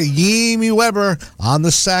Mattea, Yemi Weber on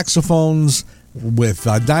the saxophones with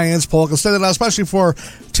Diane's polka. Send it out especially for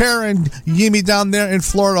Tara and Yemi down there in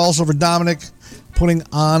Florida, also for Dominic, putting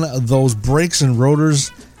on those brakes and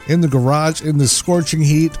rotors in the garage in the scorching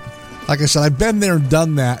heat. Like I said, I've been there and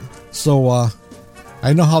done that, so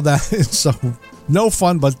I know how that is. So no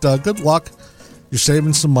fun, but good luck. You're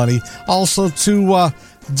saving some money. Also to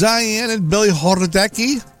Diane and Billy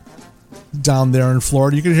Horodecki down there in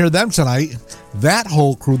Florida. You can hear them tonight. That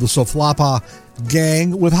whole crew, the Soflapa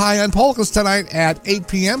gang, with High End Polkas tonight at 8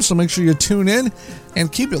 p.m. So make sure you tune in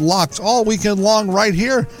and keep it locked all weekend long right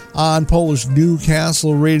here on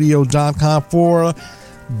PolishNewcastleRadio.com for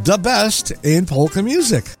the best in polka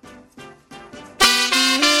music.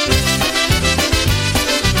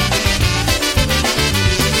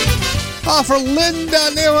 For Linda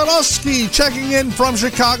Newarowski, checking in from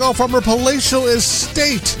Chicago from her palatial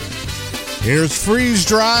estate. Here's Freeze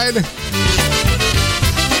Dried. The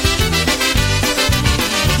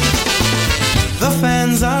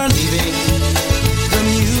fans are leaving, the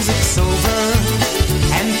music's over,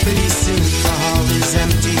 and pretty soon the hall is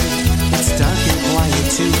empty. It's dark and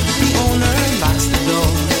quiet too. The owner locks the door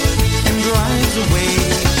and drives away.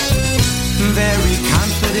 Very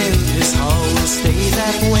confident this hall will stay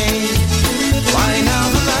that way. Why now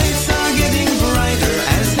the lights are getting brighter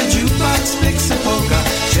as the jukebox picks a polka.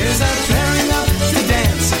 Chairs are clearing up to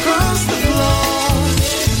dance across the floor.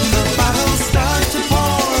 The bottles start to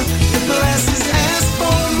pour, the glasses ask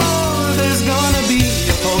for more. There's gonna be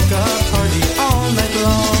a polka party all night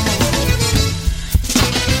long.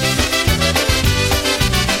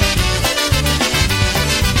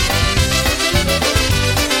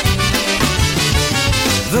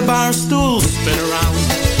 The bar stools spin around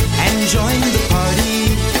and join the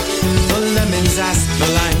party. The lemons ask the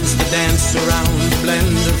limes to dance around the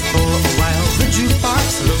blender for a while. The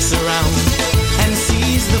jukebox looks around and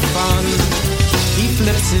sees the fun. He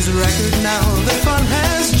flips his record now, the fun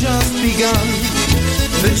has just begun.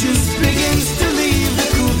 The juice begins to leave the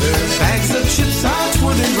cool Their bags of chips are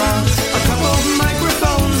twirling round. A couple of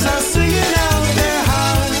microphones are singing out their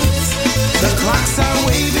hearts. The clocks are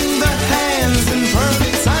waving their hands in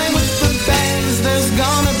perfect time with the bands. There's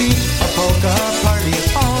gonna be a polka party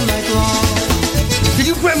all night long. Did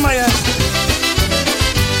you grab my ass?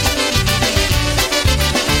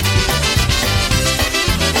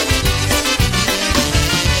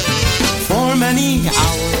 For many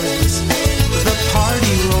hours, the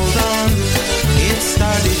party rolled on. It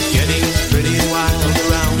started getting pretty wild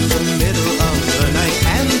around the middle of the night,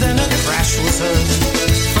 and then a crash was heard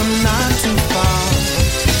from not too far.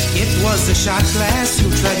 It was a shot glass who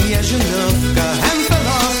tried Yezhenovka and fell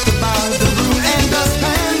off the bar. The room and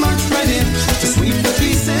dustpan marched right in to sweep the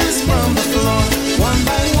pieces from the floor. One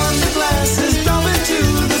by one, the glasses dove into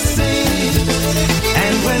the sea.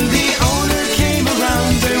 And when the owner came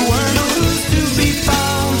around, there were no clues to be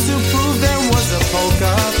found to prove there was a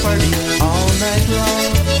polka party all night long.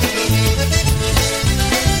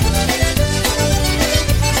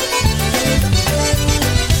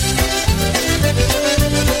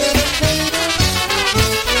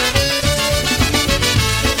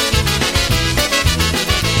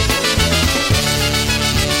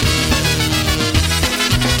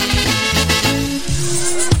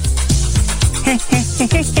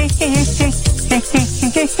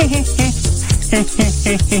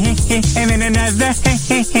 And then another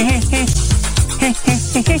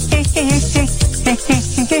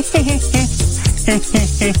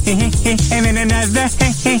and then another.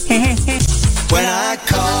 When I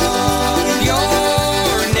call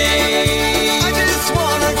your name, I just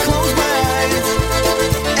wanna close my eyes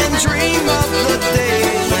and dream of the day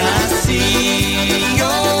when I see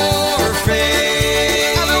your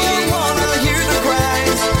face. I don't wanna hear the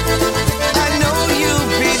cries, I know you'll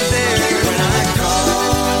be there. When I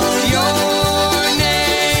call your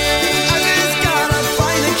name, I just gotta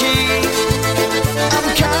find the key. I'm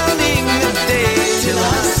counting the days till I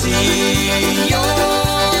see your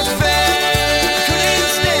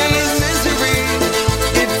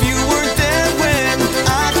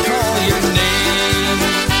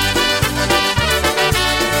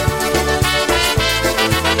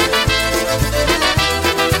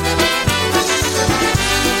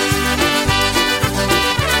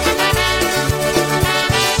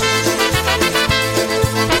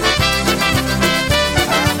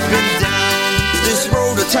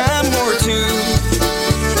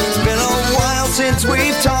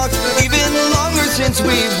we've talked, even longer since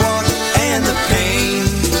we've walked, and the pain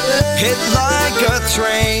hit like a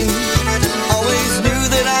train. Always knew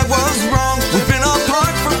that I was wrong. We've been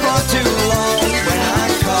apart for far too long. When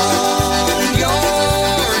I call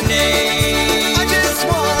your name, I just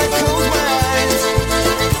wanna close my eyes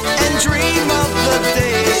and dream of the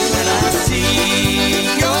day when I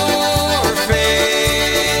see your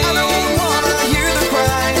face. I don't wanna hear the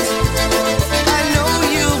cries, I know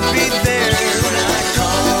you'll be there.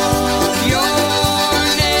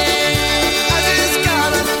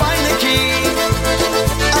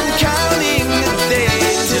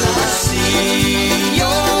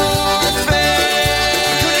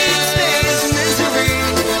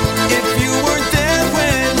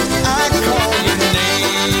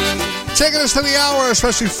 Taking us to the hour,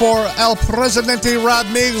 especially for El Presidente Rob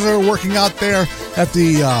Migler working out there at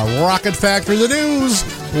the Rocket Factory. The news,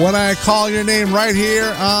 when I call your name, right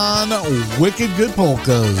here on Wicked Good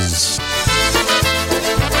Polkas.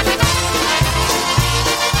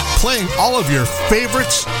 Playing all of your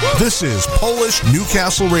favorites, this is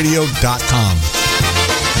PolishNewcastleRadio.com.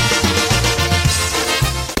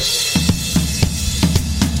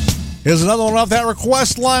 Here's another one off that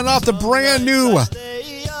request line, off the brand new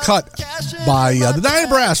cut by the Dying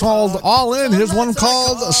Brass called All In. Here's one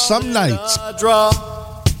called Some Nights.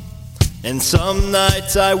 And some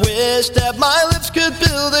nights I wish that my lips could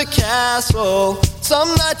build a castle.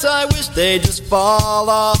 Some nights I wish they'd just fall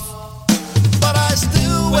off. But I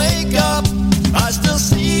still wake up, I still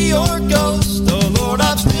see your ghost. Oh Lord,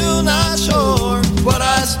 I'm still not sure what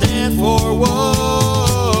I stand for.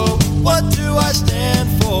 Whoa, what do I stand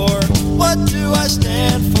for? What do I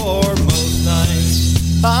stand for? Most nights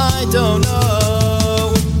I don't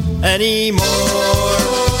know anymore.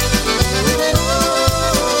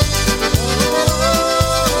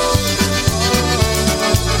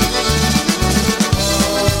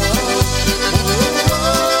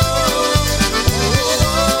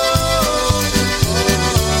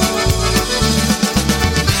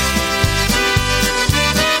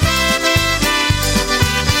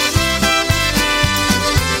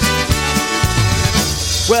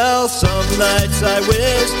 Well, some nights I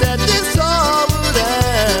wish that this all would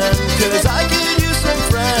end, 'cause I could use some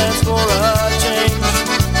friends for a change.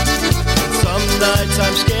 nights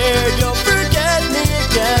I'm scared you'll forget me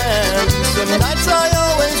again. Some nights I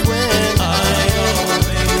always win.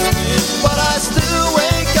 But I still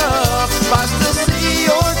wake up, I still see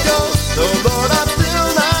your ghost. Oh Lord, I'm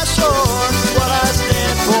still not sure what I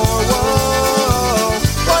stand for. Whoa,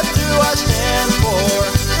 what do I stand for?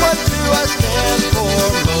 What do I stand for?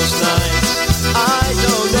 Most nights I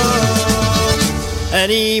don't know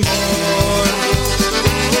anymore.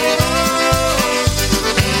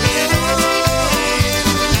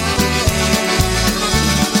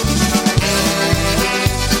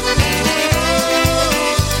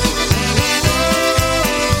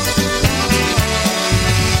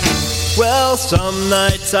 Well, some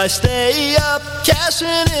nights I stay up,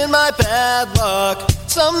 cashing in my bad luck.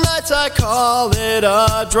 Some nights I call it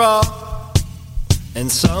a draw.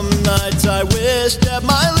 And some nights I wish that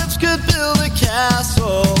my lips could build a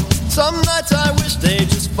castle. Some nights I wish they'd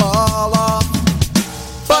just fall off.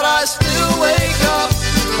 But I still wake up,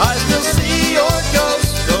 I still see your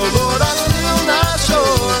ghost. Oh Lord, I'm still not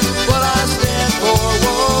sure what I stand for.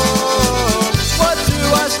 Whoa, what do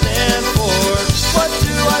I stand for? What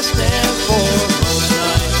do I stand for? Most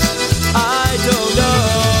nights I don't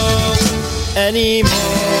know anymore.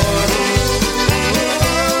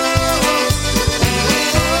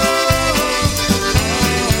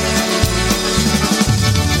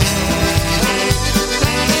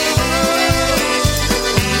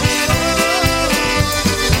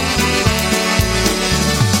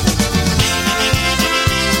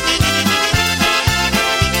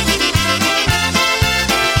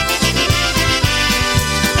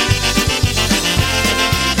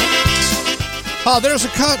 There's a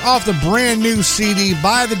cut off the brand new CD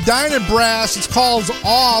by the Dyna Brass. It's called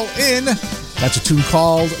All In. That's a tune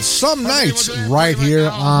called Some Nights right here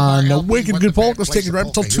on Wicked Good Polkas, taking right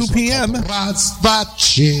until 2 p.m.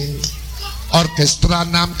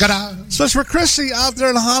 So it's for Chrissy out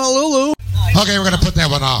there in Honolulu. Okay, we're going to put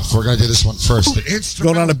that one off. We're going to do this one first.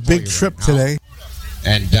 Going on a big trip today.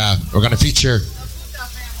 And we're going to feature...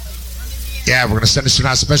 Yeah, we're going to send this one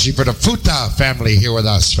out especially for the Futa family here with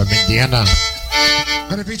us from Indiana.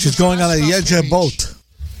 She's going on a Yeja boat.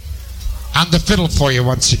 On the fiddle for you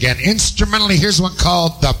once again. Instrumentally, here's one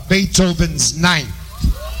called the Beethoven's Ninth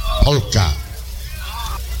Polka.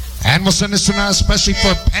 And we'll send this one out especially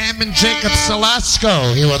for Pam and Jacob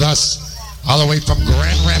Salasco here with us all the way from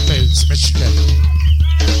Grand Rapids, Michigan.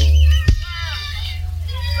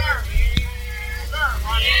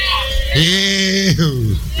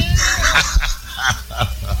 Ew.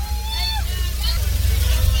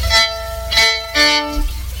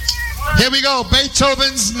 Here we go,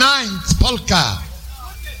 Beethoven's Ninth Polka.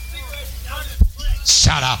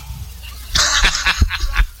 Shut up.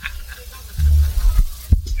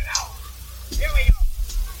 Here we go.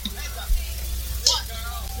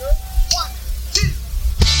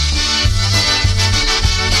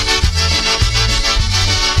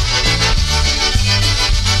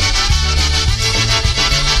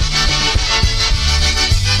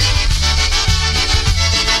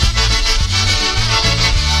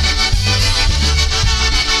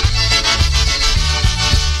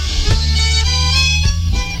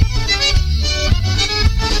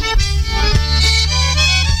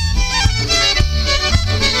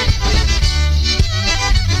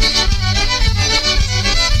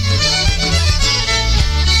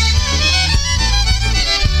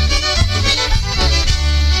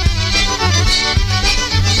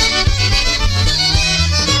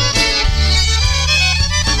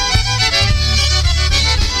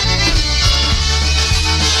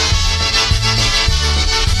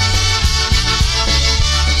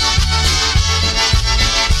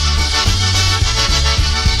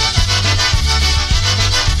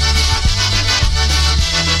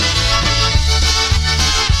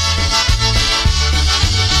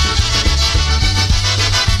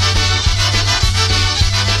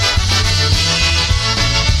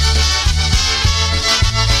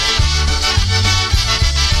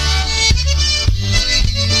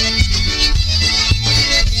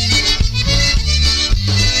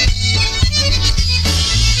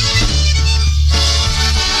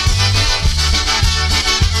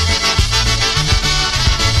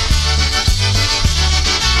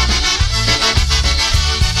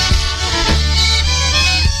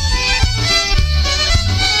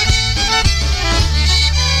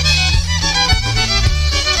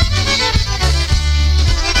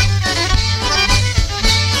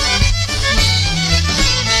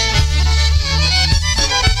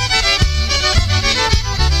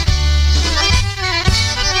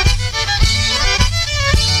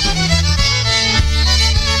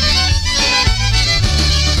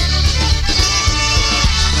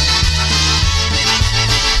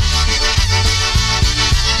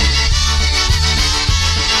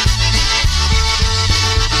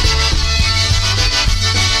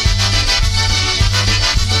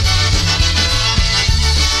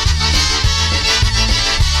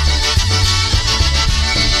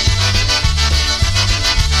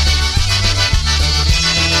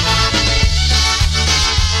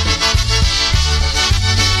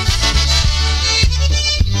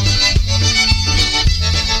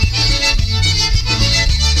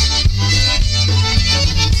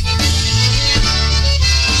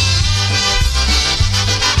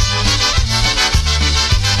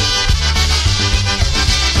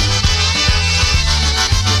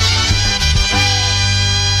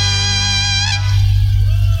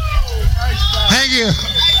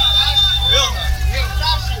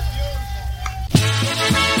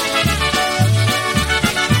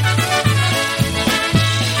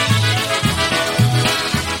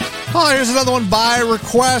 Here's another one by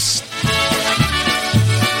request,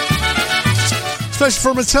 especially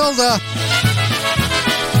for Matilda.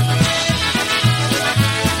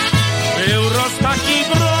 Euros taki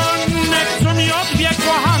bronek, co mi obie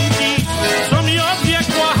kochanki,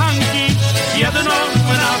 jedną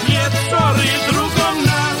na wieczory, drugą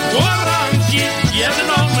na poranki,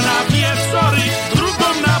 jedną na wieczory, drugą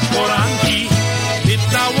na poranki.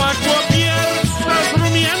 Pytała go pierwsza z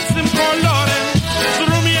rumieńcym kolorem,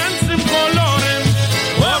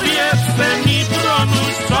 powiedzcie mi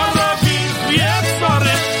Bronuś, co robi z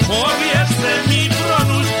wieczorem, powiedzcie mi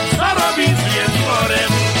Bronuś, co robi z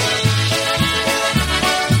wieczorem.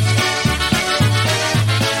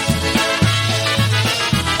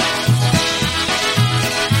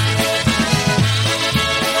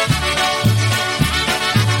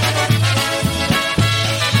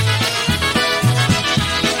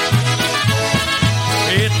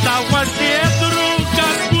 Pytała się druga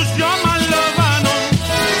z buzią malowaną,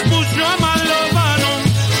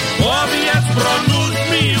 powiedz Bronuś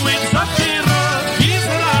miły, co ty robisz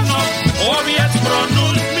rano, powiedz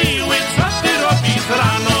Bronuś miły, co ty robisz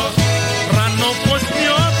rano. Rano po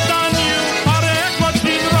śniadaniu parę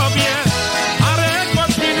godzin robię,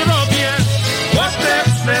 potem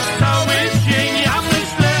przez cały dzień ja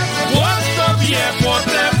myślę o tobie,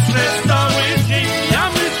 potem przez cały dzień ja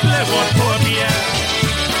myślę o tobie.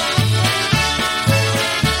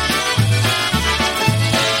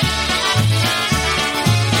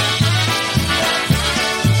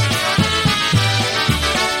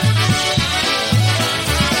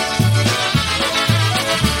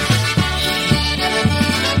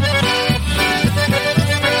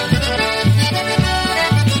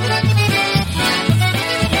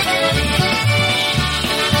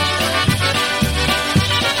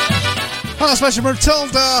 Especially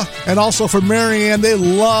Matilda, and also for Marianne. They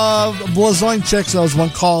love Blazonczyks. That was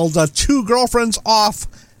one called Two Girlfriends off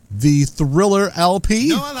the Thriller LP.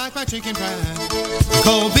 You know I like my chicken fried,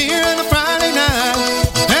 cold beer on a Friday night,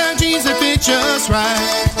 pair of jeans that fit just right,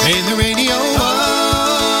 and the radio.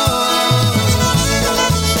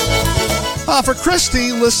 For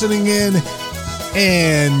Christy listening in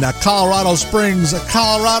Colorado Springs,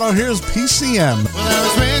 Colorado, here's PCM. Well, I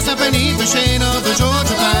was raised up beneath the shade of the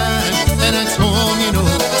Georgia pine, and it's home, you know,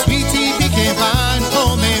 sweet tea, pecan pie,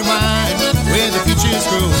 homemade wine, where the peaches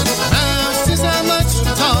grow. Now, there's not much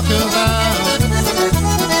to talk about,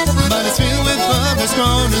 but it's filled with bubbles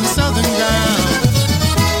grown in southern ground,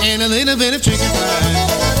 and a little bit of chicken fried,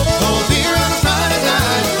 cold beer on a Friday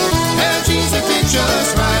night, and cheese that fit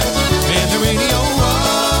just right, and the radio.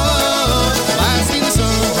 I see the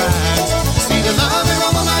sunrise, see the love in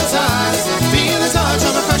all of my eyes, feel the touch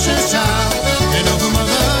of a precious child, and over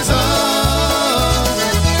mother's love.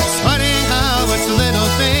 It's funny how it's the little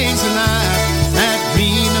things in life that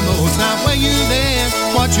mean the most. Not where you live,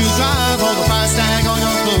 what you drive, or the price tag on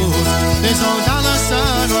your clothes. There's no dollar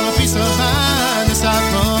sign or a piece of mind aside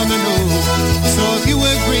from the nose. So if you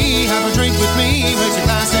agree, have a drink with me, raise your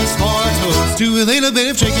glasses for a toast to a little bit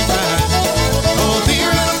of chicken fried, cold beer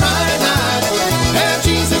on a Friday night, have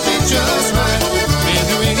cheese that fit just right, and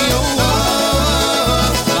the radio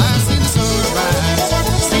up. I see the sunrise,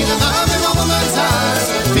 see the love in all of my eyes,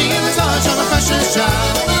 feel the touch of a precious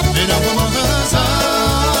child, and over mother's love.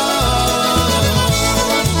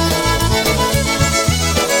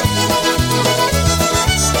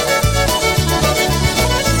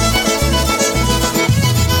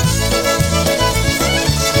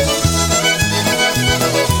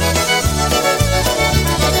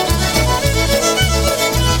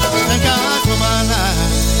 Thank God for my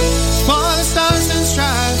life, for the stars and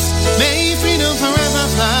stripes, may freedom forever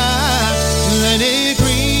fly. Let it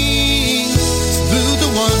green, salute the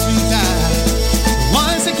ones who died, the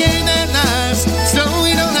ones that gave their lives, so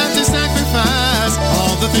we don't have to sacrifice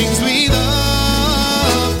all the things we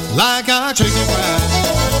love, like our chicken fried,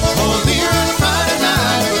 cold beer on a Friday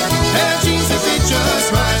night, have jeans that fit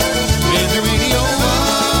just right, with the radio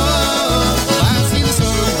up. I see the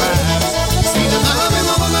sunrise, see the love in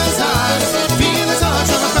all of my eyes, feel the touch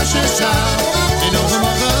of a precious child, and over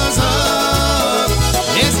mother's love.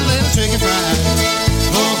 It's a little chicken fried,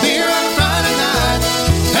 cold beer on a Friday night,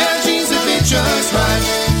 have jeans that fit just right,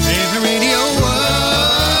 and the radio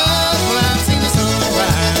up. Well, I've seen the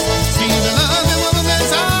sunrise, see the love in all of my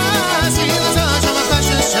eyes, feel the touch of a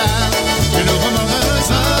precious child, and over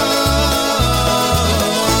mother's love.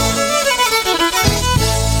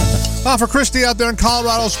 For Christy out there in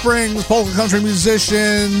Colorado Springs, polka country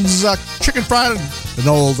musicians, Chicken Fried, an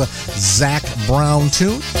old Zach Brown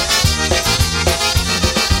tune.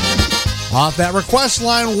 Off that request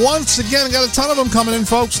line, once again, got a ton of them coming in,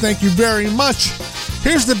 folks. Thank you very much.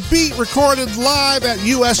 Here's The Beat recorded live at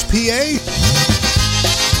USPA.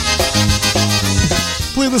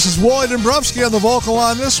 I believe this is Wally Dombrowski on the vocal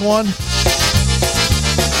on this one.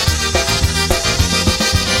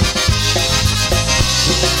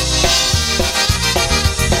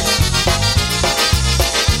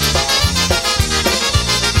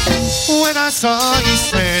 When I saw you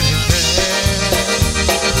standing there,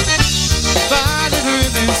 violet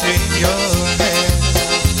ribbons in your hair,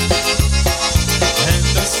 and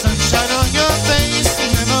the sunshine on your face,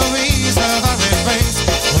 memories of our embrace.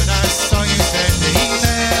 When I saw you standing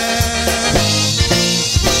there,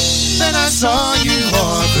 then I saw you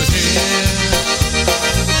walk again,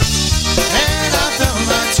 and I felt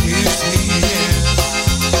my tears begin.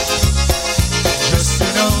 Just to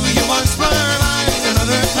know you once were mine,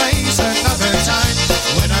 another place, another time.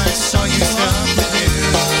 When I saw you stop with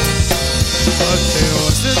him, but there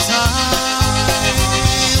was a time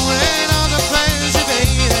when all the plans you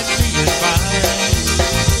made had me goodbye.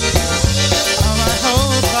 Oh, I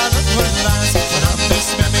hope our love would last, but I'm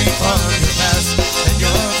just memory from your past, and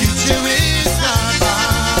your future is not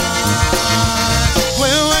mine.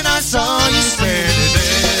 Well, when I saw you standing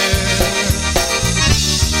there,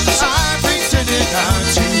 I pretended not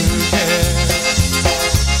to care.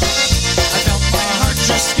 I felt my heart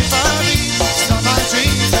just skip a beat, saw my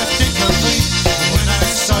dreams left incomplete when I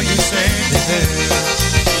saw you standing there.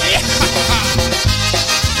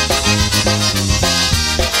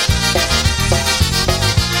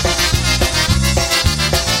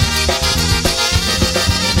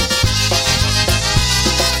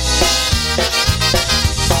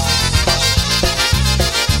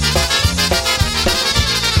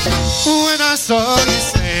 When I saw you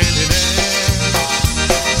standing there,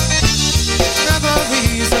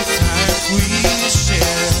 memories of times we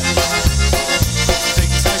shared,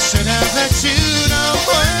 things I should have let you know,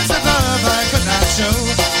 words of love I could not show.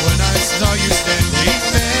 When I saw you standing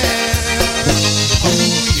there,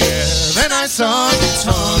 oh yeah, then I saw you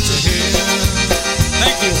talk to him.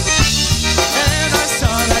 Thank you. And I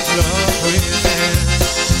saw that love within.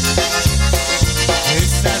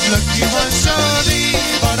 It's that look you once showed me,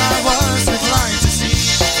 but I wasn't blind to see.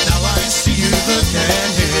 Now I see you look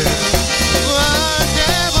and hear. But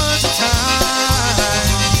there was a time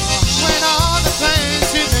when all the plans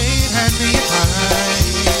you made had me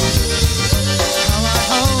blind. How I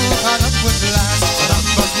hope our love would last, but I'm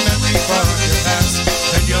but memory from your past,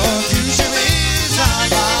 and your future is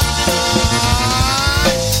not mine.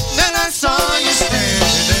 Then I saw you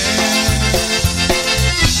standing there,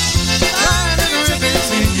 diamond ribbons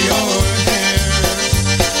in your hair,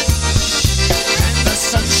 and the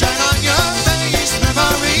sunshine on your face,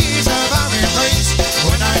 memories of our embrace.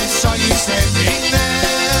 When I saw you standing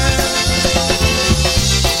there,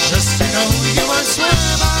 just to know you once were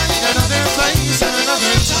mine, another place,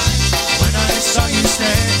 another time. When I saw you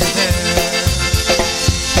standing there.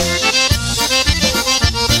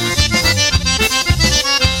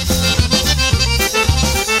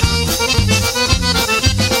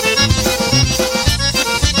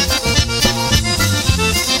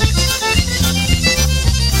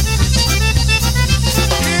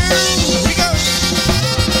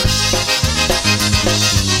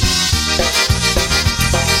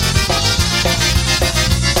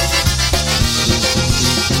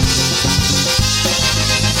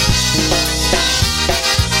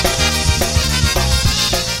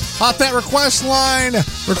 Off that request line,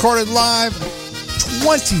 recorded live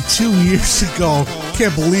 22 years ago.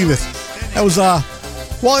 Can't believe it. That was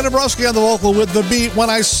Wally Dombrowski on the vocal with The Beat,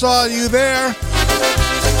 When I Saw You There.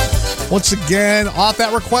 Once again, off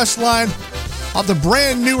that request line, off the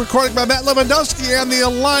brand new recording by Matt Lewandowski and the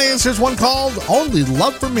Alliance, here's one called Only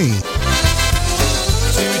Love for Me.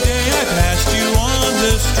 Today I passed you on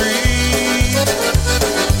the street.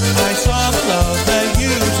 I saw the love that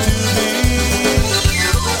used to be.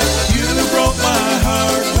 You broke my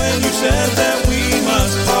heart when you said that we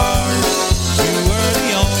must part. You were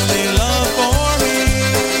the only love for me.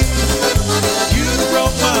 You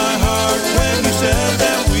broke my heart when you said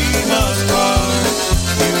that we must part.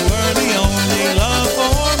 You were the only love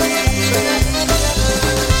for me.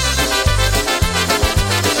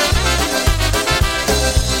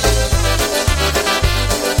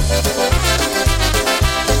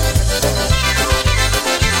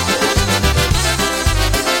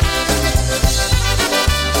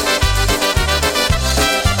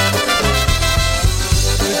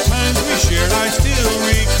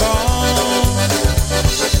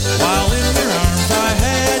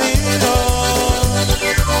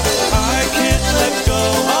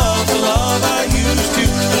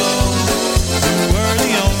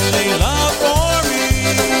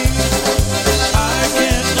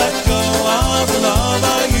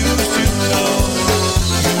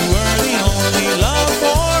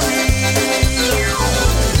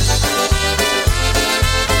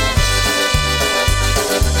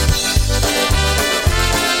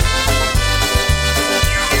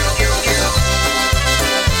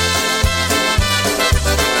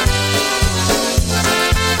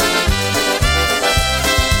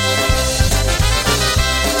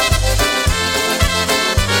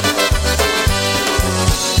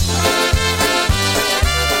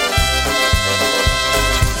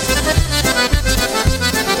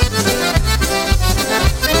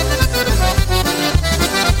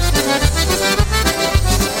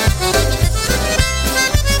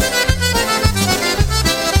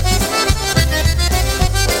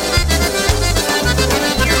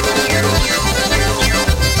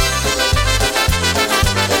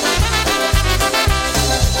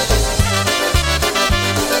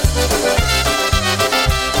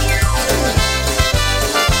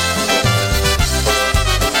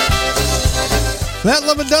 Matt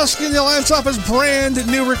Lewandowski and the Alliance off his brand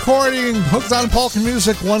new recording, hooked on polka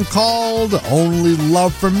music, one called Only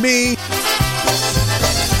Love for Me.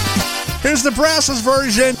 Here's the Brass's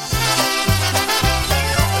version.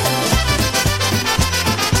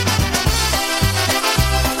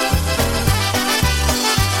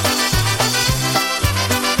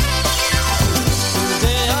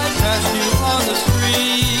 Today I passed you on the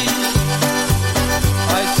street.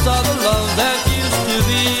 I saw the love that used to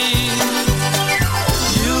be.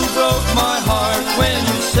 You broke my heart when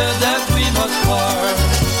you said that we must part.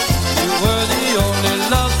 You were the only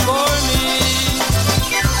love for me.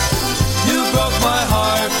 You broke my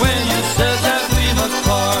heart when you said that we must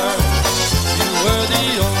part. You were the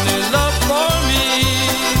only love for me.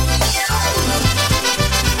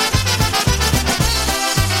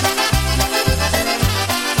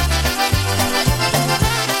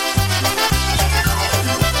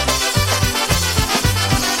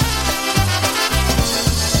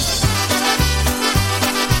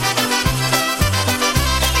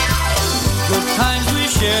 The times we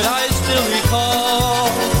shared I still recall.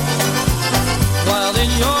 While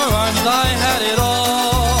in your arms I had it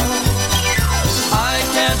all. I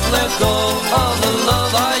can't let go of the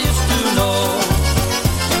love I used to know.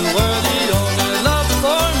 You were the only love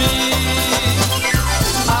for me.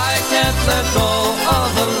 I can't let go of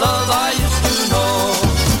the love I used to know.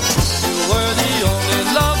 You were the only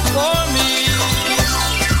love for me.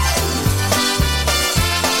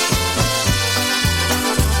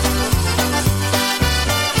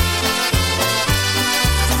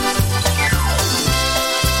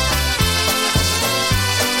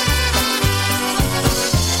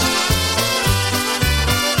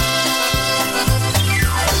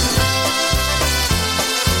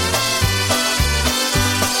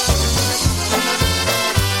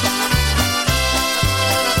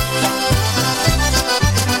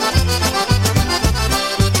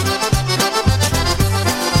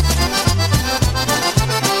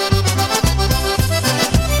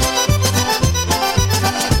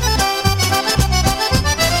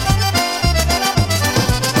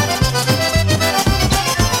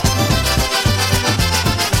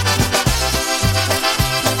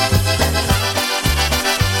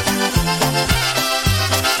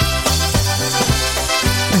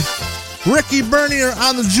 Ricky Bernier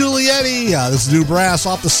on the Giulietti. This is new brass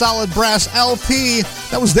off the Solid Brass LP.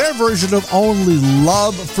 That was their version of Only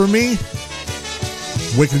Love for Me.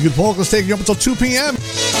 Wicked Good Polkas taking you up until 2 p.m.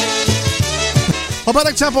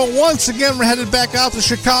 Helvetic Tempo, once again, we're headed back out to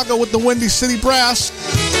Chicago with the Windy City Brass.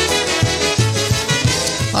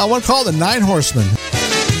 One called the Nine Horsemen.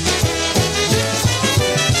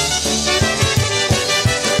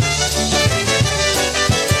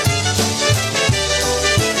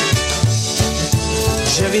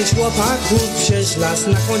 Dziewięć chłopaków przez las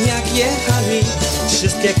na koniach jechali.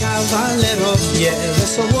 Wszystkie kawalerowie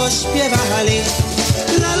wesoło śpiewali.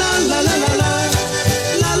 La la la la la la,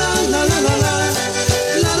 la la la la la la,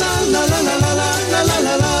 la la la la la la la la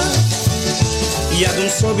la la. Jadą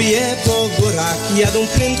sobie po górach, jadą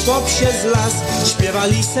prędko przez las.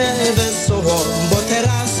 Śpiewali se wesoło, bo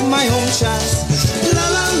teraz mają czas. La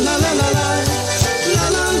la la la la la, la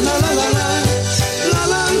la la la la la, la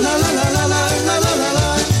la la la la la la la la la.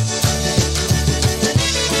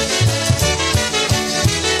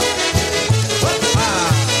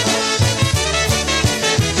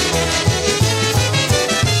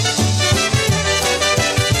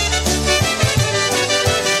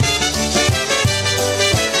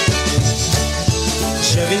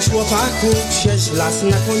 Dziewięć chłopaków przez las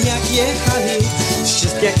na koniach jechali.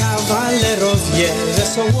 Wszystkie kawalerowie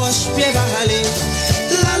wesoło śpiewali.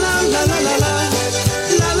 La la la la la la,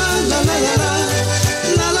 la la la la la la,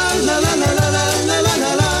 la la la la la la la la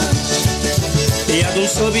la la. Jadą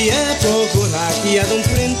sobie po górach, jadą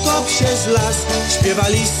prędko przez las.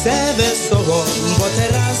 Śpiewali se wesoło, bo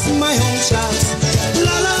teraz mają czas.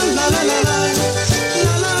 La la la la la la,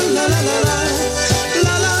 la la la la la la,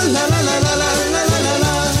 la la la la la la la la la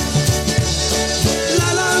la. La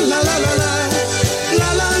la la la la la, la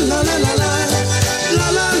la la la la la, la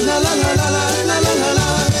la la la la la la la la la.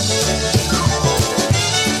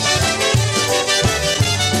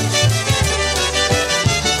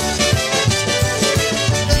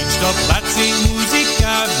 Idź do pracy,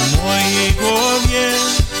 muzyka w mojej głowie.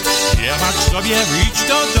 Śpiewak sobie, idź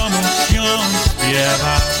do domu, wciąż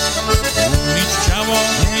śpiewa. Umyć ciało,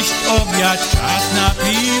 jeść obiad, czas na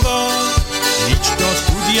piwo. Idź do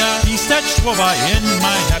studia, pisać słowa in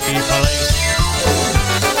my happy place.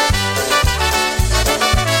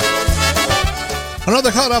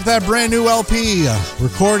 Another cut off that brand new LP,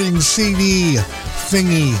 recording CD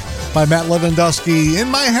thingy by Matt Lewandowski, In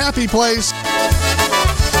My Happy Place.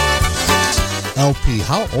 LP.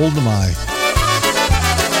 How old am I?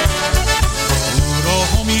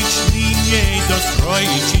 Uruchomić linię,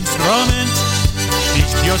 dostroić instrument.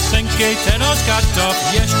 Śpić piosenkę, ten oskatow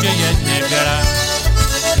jeszcze jednie gra.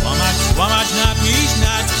 Łamać, napić,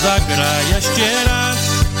 zagra jeszcze raz.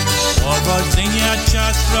 Powodzenia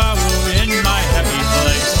czas flow in my happy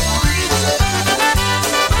place.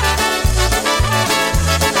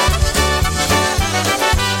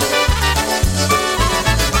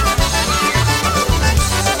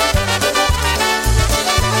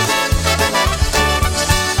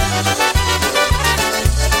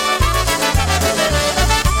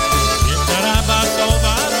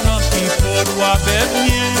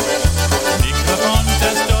 Pewnie mikrofon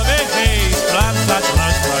testowy, hej, sprawdzać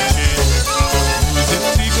masz właśnie.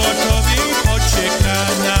 Muzycy gotowi, poczeka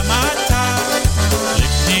na mata.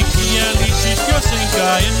 Kliknij i liczyć piosenka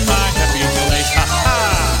in my happy place, ha ha.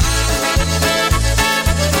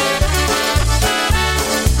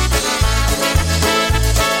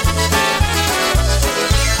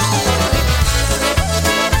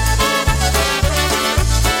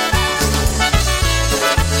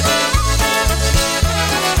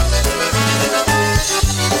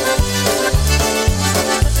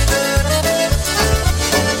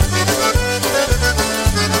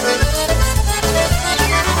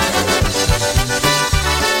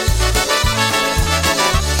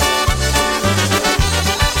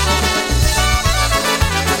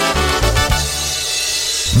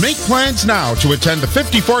 Make plans now to attend the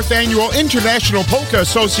 54th Annual International Polka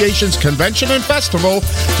Association's Convention and Festival,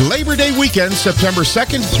 Labor Day weekend, September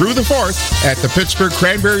 2nd through the 4th, at the Pittsburgh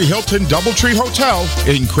Cranberry Hilton Doubletree Hotel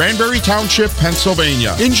in Cranberry Township,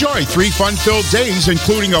 Pennsylvania. Enjoy 3 fun-filled days,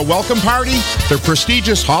 including a welcome party, the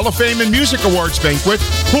prestigious Hall of Fame and Music Awards banquet,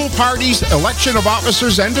 pool parties, election of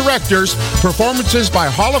officers and directors, performances by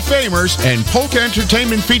Hall of Famers, and polka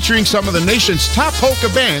entertainment featuring some of the nation's top polka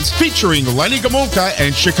bands, featuring Lenny Gomulka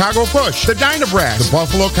and Chicago Push, the Dynabrass, the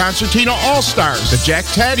Buffalo Concertina All-Stars, the Jack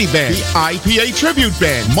Taddy Band, the IPA Tribute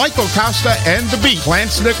Band, Michael Costa and the Beat,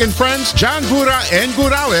 Lansnick and Friends, John Gura and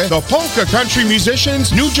Gurale, the Polka Country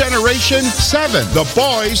Musicians, New Generation, 7, the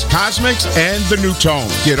Boys, Cosmics, and the New Tone.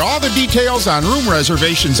 Get all the details on room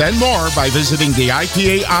reservations and more by visiting the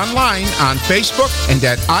IPA online on Facebook and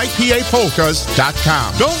at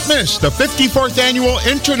IPAPolkas.com. Don't miss the 54th Annual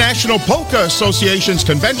International Polka Association's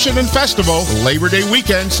Convention and Festival, Labor Day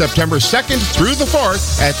weekend, September 2nd through the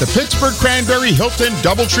 4th, at the Pittsburgh Cranberry Hilton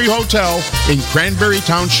Doubletree Hotel in Cranberry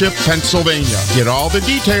Township, Pennsylvania. Get all the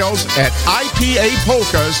details at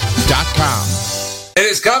IPAPolkas.com. It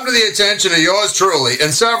has come to the attention of yours truly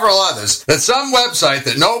and several others that some website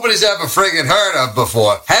that nobody's ever friggin' heard of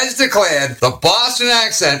before has declared the Boston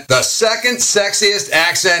accent the second sexiest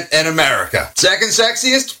accent in America. Second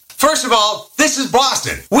sexiest? First of all, this is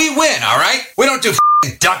Boston. We win, all right? We don't do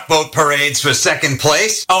duck boat parades for second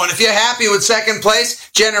place. Oh, and if you're happy with second place,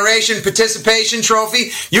 Generation Participation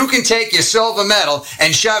Trophy, you can take your silver medal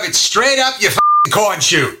and shove it straight up your corn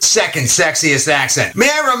chute. Second sexiest accent. May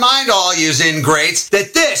I remind all yous ingrates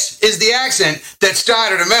that this is the accent that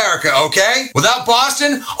started America, okay? Without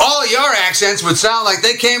Boston, all of your accents would sound like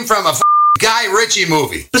they came from a Guy Ritchie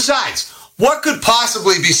movie. Besides, what could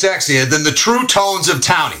possibly be sexier than the true tones of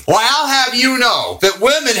Townie? Why, I'll have you know that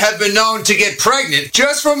women have been known to get pregnant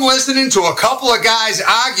just from listening to a couple of guys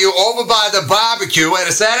argue over by the barbecue at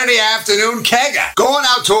a Saturday afternoon kegger. Going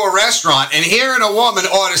out to a restaurant and hearing a woman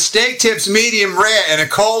order steak tips medium rare and a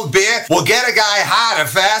cold beer will get a guy harder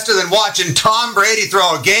faster than watching Tom Brady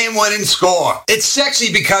throw a game-winning score. It's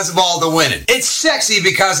sexy because of all the winning. It's sexy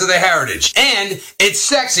because of the heritage. And it's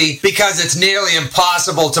sexy because it's nearly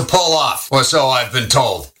impossible to pull off. Or so I've been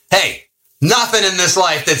told. Hey, nothing in this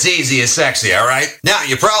life that's easy is sexy, all right? Now,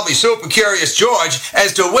 you're probably super curious, George,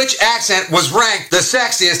 as to which accent was ranked the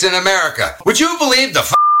sexiest in America. Would you believe the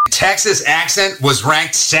Texas accent was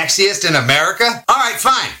ranked sexiest in America? All right,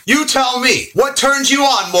 fine. You tell me. What turns you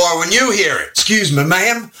on more when you hear it? Excuse me,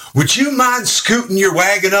 ma'am. Would you mind scooting your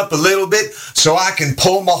wagon up a little bit so I can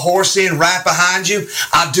pull my horse in right behind you?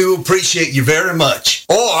 I do appreciate you very much.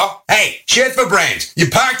 Or, hey, shit for brains. You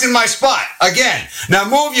parked in my spot. Again. Now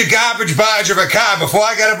move your garbage barge of a car before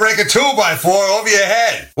I gotta break a 2x4 over your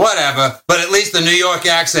head. Whatever. But at least the New York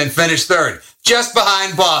accent finished third. Just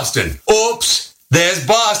behind Boston. Oops. There's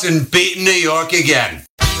Boston beating New York again.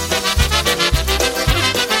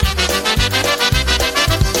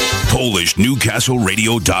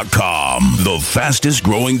 PolishNewcastleRadio.com, the fastest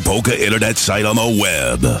growing polka internet site on the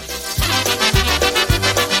web.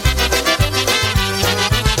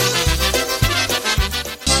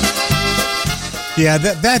 Yeah,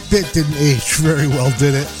 that bit didn't age very well,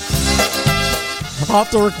 did it? off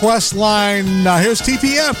the request line. Here's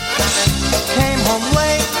TPM. Came home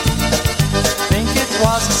late, think it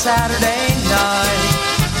was a Saturday night.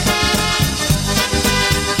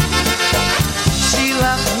 She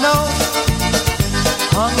left a note,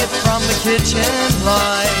 hung it from the kitchen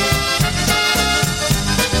light.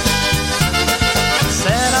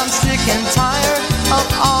 Said I'm sick and tired of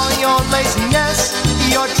all your laziness,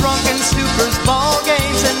 your drunken stupors, ball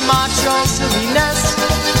games, and macho silliness.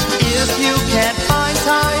 If you can't find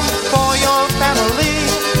time for your family,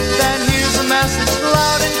 then here's a message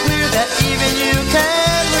loud and clear that even you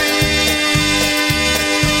can read.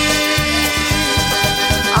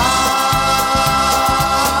 I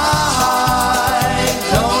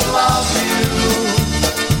don't love you.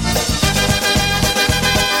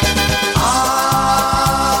 I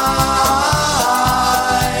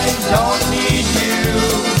don't need you.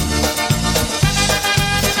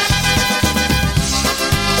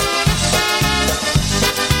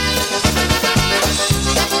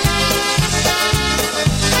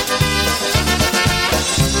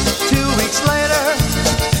 2 weeks later,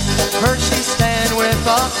 heard she's staying with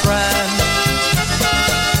a friend.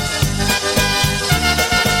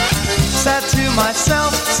 Said to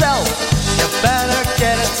myself, self, you better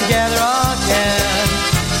get it together again.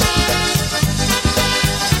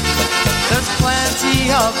 There's plenty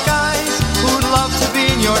of guys who'd love to be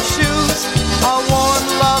in your shoes. A warm,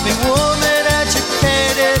 loving woman,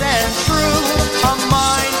 educated and true. A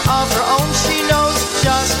mind of her own, she knows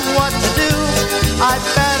just what to do. I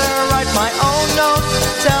better write my own note,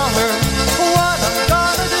 tell her what I'm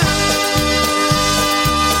gonna do.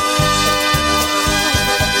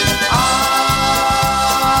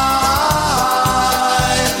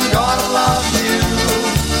 I'm gonna love you,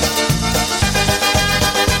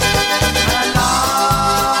 and I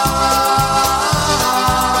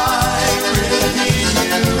really need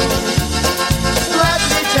you. Let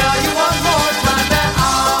me tell you one more time that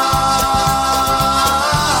I'm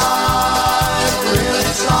really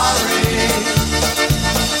sorry,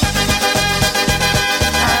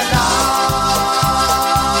 and I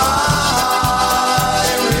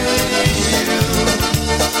really need you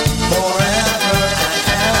forever and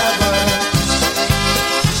ever.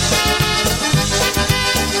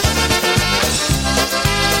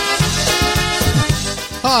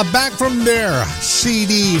 Back from their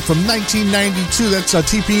CD from 1992. That's a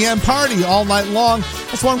TPM Party All Night Long.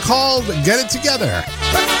 That's one called Get It Together.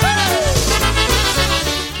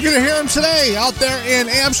 You're going to hear him today out there in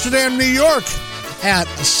Amsterdam, New York at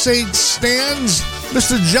St. Stan's.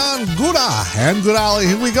 Mr. John Gura and Gurali.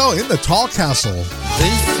 Here we go in the Tall Castle.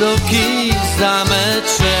 Wysoki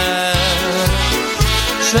zameczek,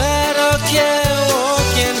 szerokie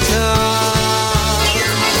okienka,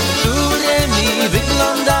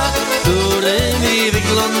 którymi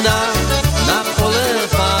wygląda na pole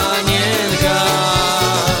panienka.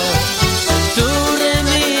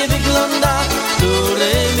 Którymi wygląda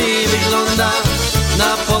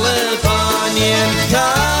na pole panienka.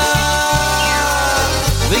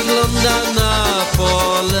 Wygląda na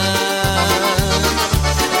pole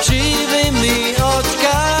siwymi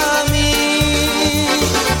oczkami.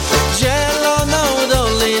 Zieloną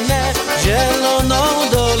dolinę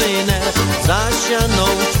zasianą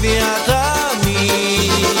kwiatami.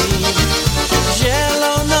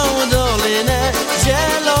 Zieloną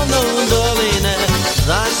dolinę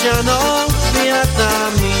zasianą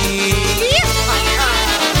kwiatami.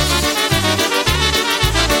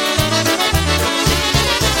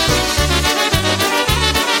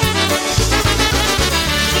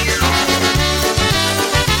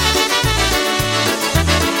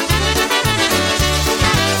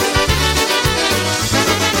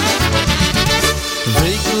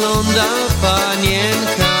 Wygląda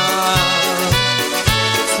panienka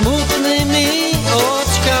smutnymi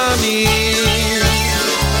oczkami.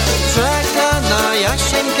 Czeka na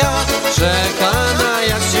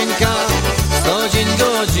Jasieńka, co dzień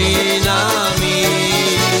godzinami.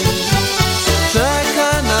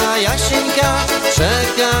 Czeka na Jasieńka,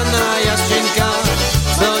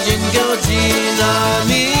 co dzień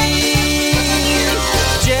godzinami.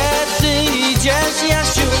 Gdzie ty idziesz,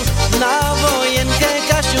 Jasiu? Na wojenkę,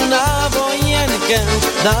 Kasiu, na wojenkę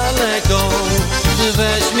daleką.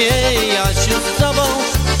 Weź mnie, Jasiu, z tobą,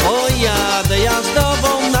 pojadę ja z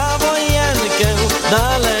tobą na wojenkę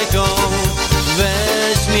daleką.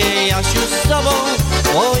 Weź mnie, Jasiu, z tobą,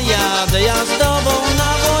 pojadę ja z tobą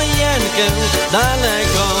na wojenkę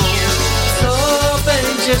daleką. Co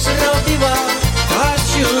będziesz robiła,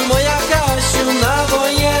 Kasiu, moja Kasiu, na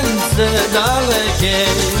wojence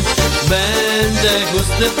dalekiej? Będę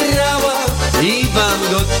chusty brała i wam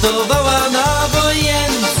gotowała na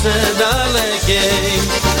wojence wojence dalekiej.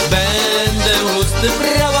 Będę usty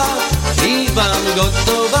brała i wam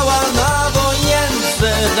gotowała na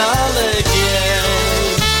wojence dalekiej.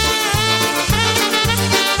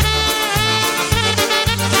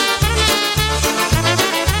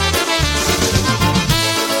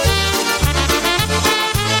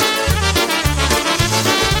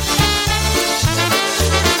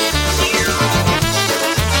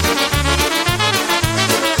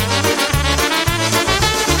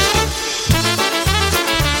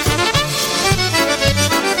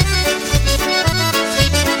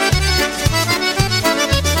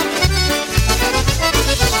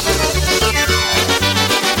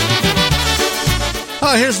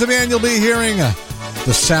 Here's the band you'll be hearing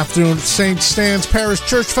this afternoon at St. Stan's Parish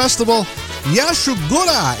Church Festival.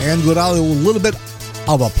 Yashugura and Gurali, a little bit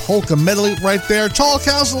of a polka medley right there. Tall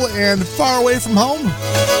Castle and Far Away from Home.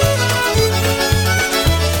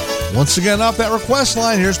 Once again, off that request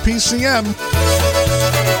line, here's PCM.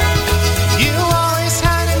 You always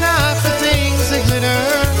had an eye for things that glitter.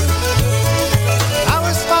 I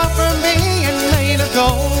was far from being made of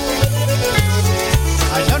gold.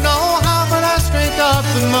 I don't know how, but I scraped up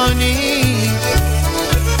the money.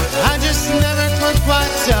 I just never could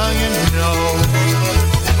quite tell you no.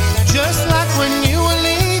 Just like when you were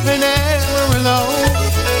leaving Amarillo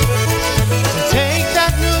to take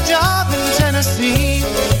that new job in Tennessee.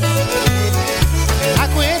 I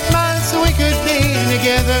quit mine so we could be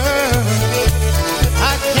together.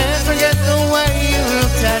 I can't forget the way you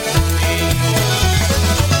looked at me.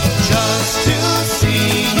 Just to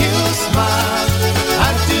see you smile,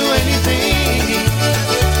 I'd do anything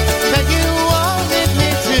that you wanted me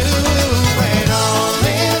to. When all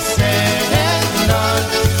is said and done,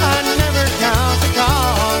 I never count the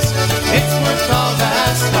cost. It's worth all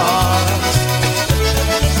that stars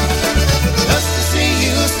just to see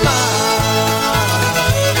you smile.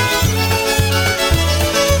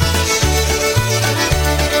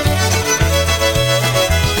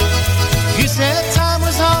 You said time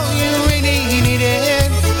was all you really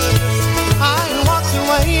needed. I walked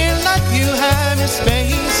away and let you have your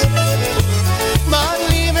space. But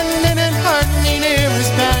leaving didn't hurt me near as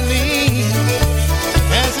badly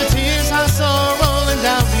as the tears I saw rolling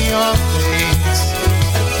down your face.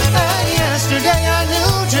 And yesterday I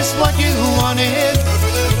knew just what you wanted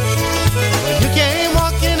when you came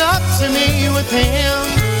walking up to me with him.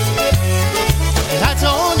 And I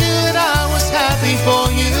told you that I was happy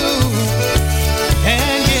for you,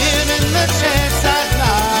 and given the chance I'd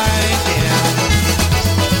like him.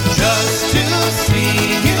 Just to see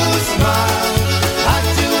you smile, I'd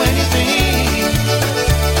do anything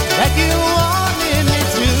that you wanted me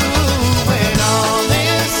to. When all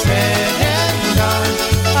is said and done,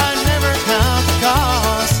 I never count the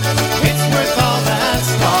cost. It's worth all that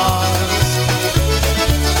stars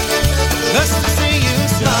just to see you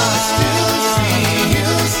smile. Just to see you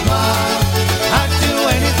smile, I'd do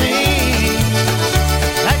anything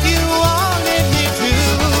that you wanted me to.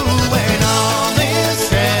 When all is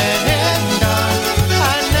said and done,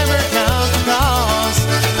 I never count the cost.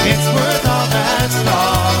 It's worth all that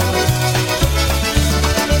stars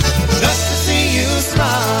just to see you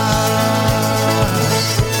smile.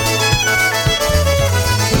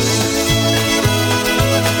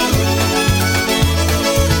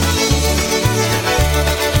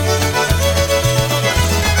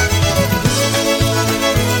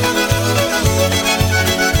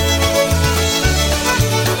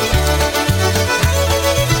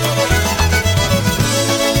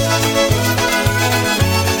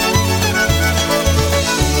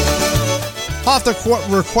 Off the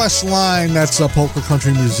request line, that's Polka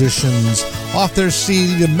Country Musicians. Off their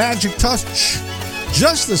CD, The Magic Touch.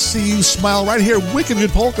 Just to see you smile right here. Wicked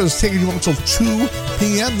Good Polkas taking you up until 2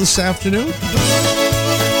 p.m. this afternoon.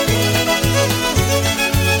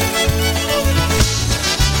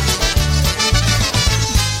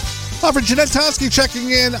 For Jeanette Tonsky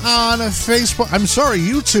checking in on Facebook. I'm sorry,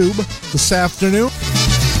 YouTube this afternoon.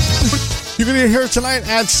 You're going to hear tonight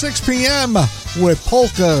at 6 p.m. with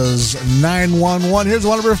Polkas 911. Here's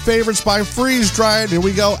one of her favorites by Freeze Dried. Here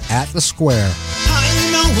we go, At the Square. I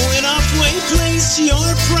know an off-way place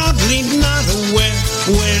you're probably not aware,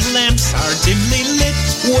 where lamps are dimly lit,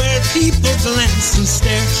 where people glance and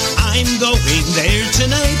stare. I'm going there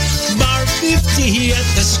tonight, bar 50 at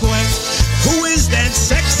the square. Who is that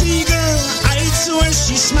sexy girl? I'd swear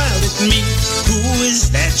she smiled at me. Who is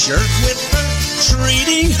that jerk with her,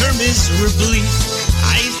 treating her miserably?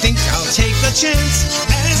 I think I'll take a chance,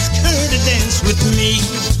 ask her to dance with me.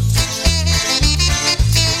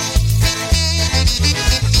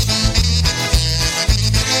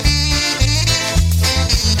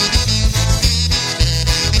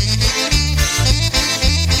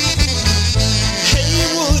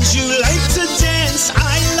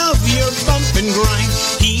 grind.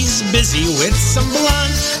 He's busy with some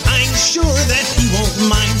blonde. I'm sure that he won't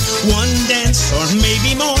mind one dance or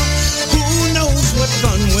maybe more. Who knows what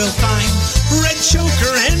fun we'll find? Red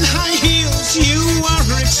choker and high heels, you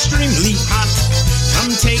are extremely hot.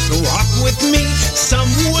 Come take a walk with me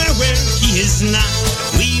somewhere where he is not.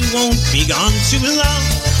 We won't be gone too long.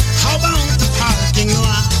 How about the parking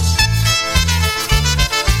lot?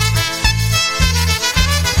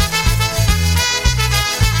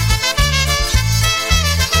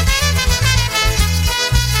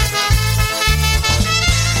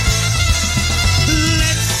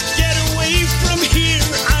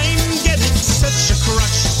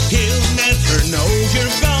 He'll never know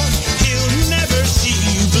you're gone. He'll never see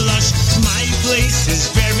you blush. My place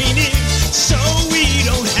is very near, so we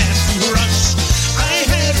don't have to rush. I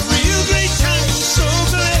had a real great time, so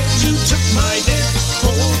glad you took my dip.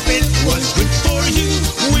 Hope it was good for you.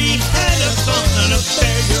 We had a fun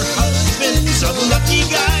affair. Your husband's a lucky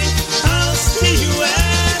guy. I'll see you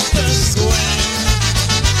at the square.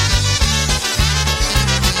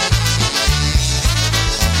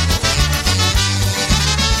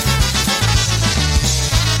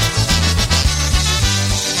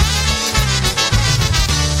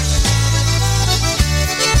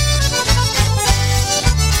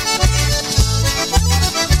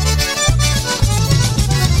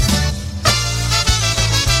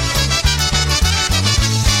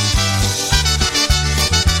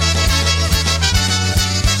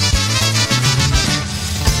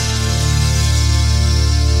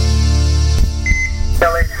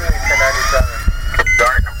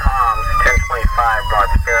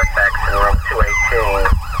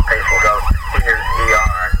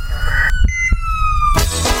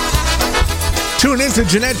 Tune in to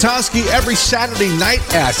Jeanette Toski every Saturday night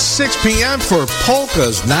at 6 p.m. for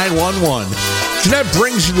Polkas 911. Jeanette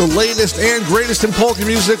brings you the latest and greatest in polka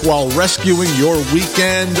music while rescuing your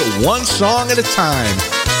weekend one song at a time.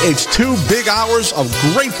 It's 2 big hours of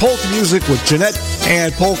great polka music with Jeanette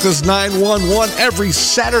and Polkas 911 every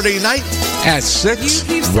Saturday night at 6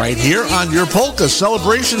 right here on your polka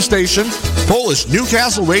celebration station,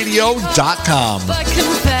 PolishNewcastleRadio.com. I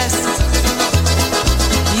confess,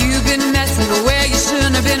 you've been messing where you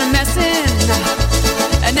shouldn't have been messing,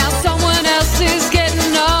 and now someone else is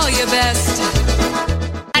getting all your best.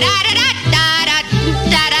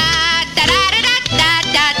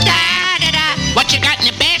 What you got in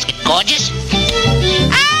the basket, gorgeous? I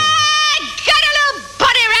got a little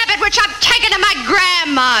bunny rabbit which I'm taking to my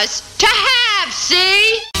grandma's to have,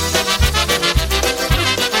 see?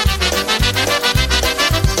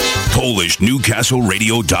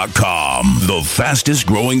 PolishNewcastleRadio.com, the fastest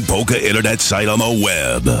growing polka internet site on the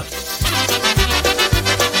web.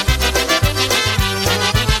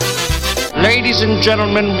 Ladies and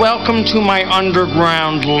gentlemen, welcome to my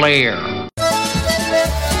underground lair.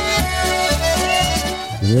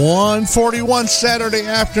 1:41 Saturday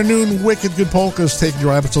afternoon, Wicked Good Polkas taking you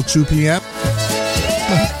right up until 2 p.m.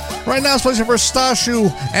 Right now, it's playing for Stashu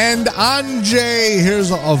and Andrzej. Here's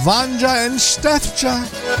Avanja and Stefcha.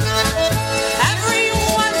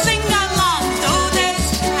 Everyone sing along to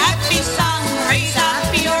this happy song. Raise up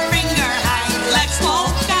your finger high. Let's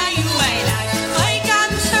polka you and I. Play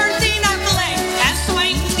concertina play and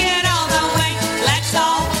swing it all the way. Let's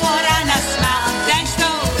all put on a smile. Dance to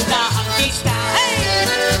the hunky style.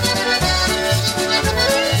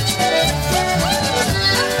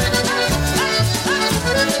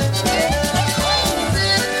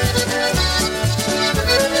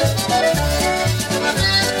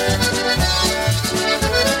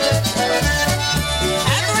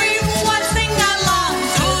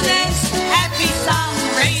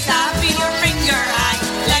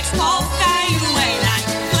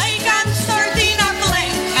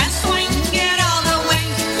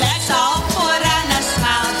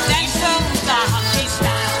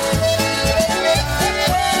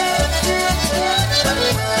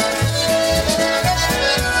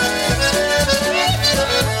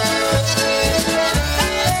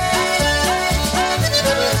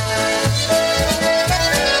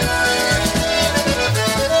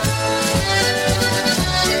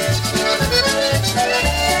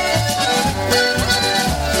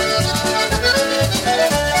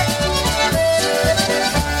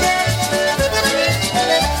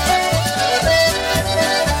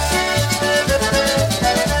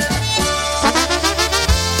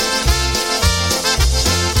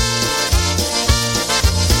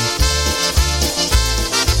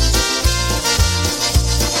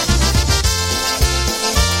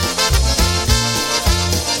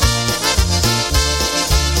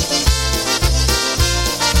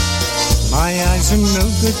 She's a no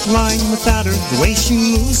good line without her. The way she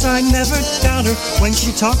moves, I never doubt her. When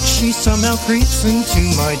she talks, she somehow creeps into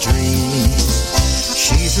my dreams.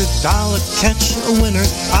 She's a dollar catch, a winner.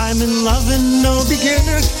 I'm in love and no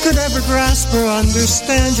beginner could ever grasp or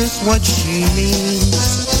understand just what she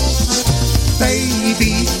means.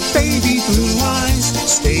 Baby, baby blue eyes,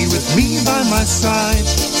 stay with me by my side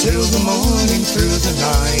till the morning through the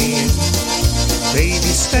night.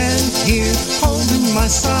 Baby, stand here holding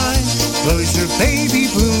my side. Close your baby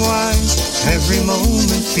blue eyes, every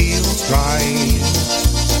moment feels right.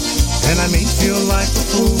 And I may feel like a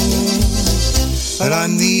fool, but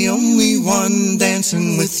I'm the only one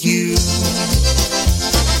dancing with you.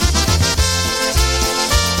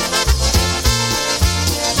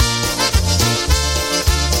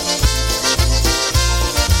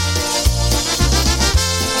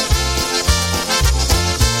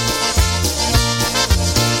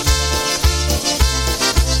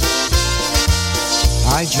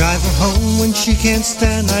 I drive her home when she can't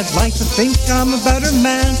stand. I'd like to think I'm a better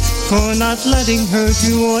man for not letting her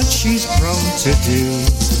do what she's prone to do.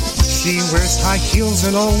 She wears high heels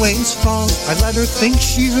and always falls. I let her think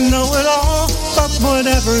she's a know-it-all, but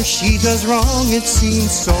whatever she does wrong, it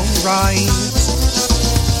seems so right.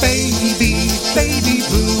 Baby, baby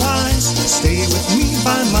blue eyes, stay with me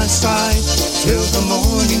by my side till the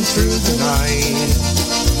morning through the night.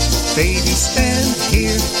 Baby, stand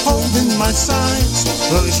here holding my sides.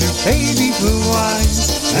 Close your baby blue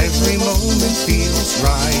eyes, every moment feels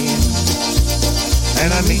right.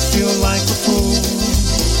 And I may feel like a fool,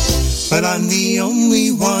 but I'm the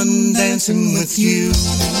only one dancing with you.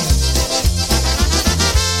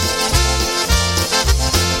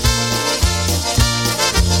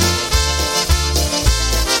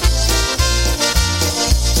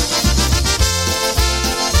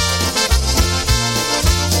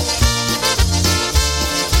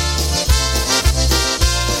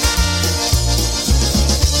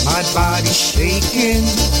 My body's shaking,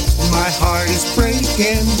 my heart is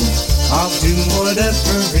breaking. I'll do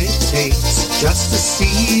whatever it takes just to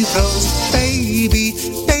see those baby,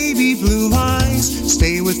 baby blue eyes.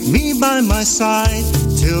 Stay with me by my side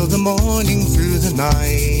till the morning through the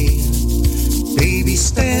night. Baby,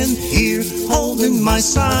 stand here holding my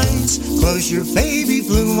sides. Close your baby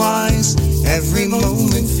blue eyes, every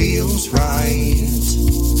moment feels right.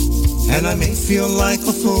 And I may feel like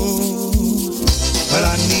a fool, but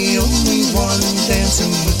I'm the only one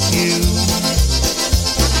dancing with you.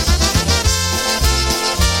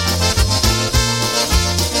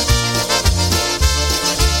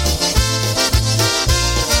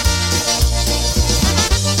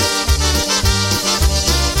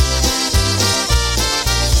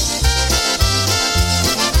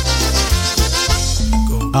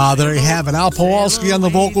 There you have it. Al Pawalski on the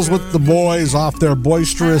vocals with the boys off their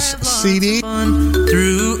Boisterous CD.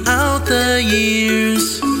 Throughout the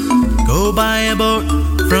years, go buy a boat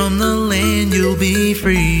from the land, you'll be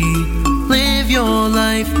free. Live your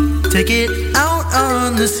life, take it out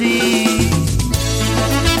on the sea.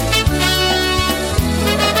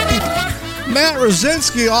 Matt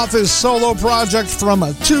Rosinski off his solo project from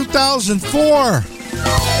 2004.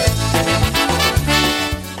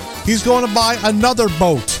 He's going to buy another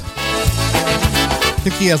boat. I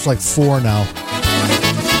think he has like 4 now. I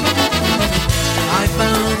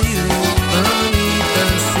found you beneath the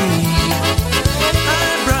sea. I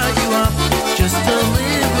brought you up just to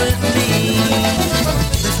live with me.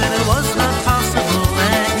 They said it was not possible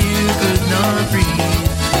that you could not breathe,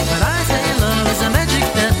 but I say love is a magic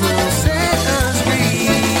that will set us free.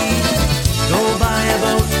 Go buy a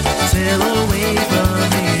boat, sail away from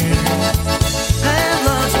here. Have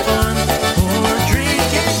lots of fun, pour a drink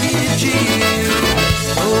and give cheer.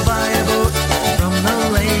 Go buy a boat,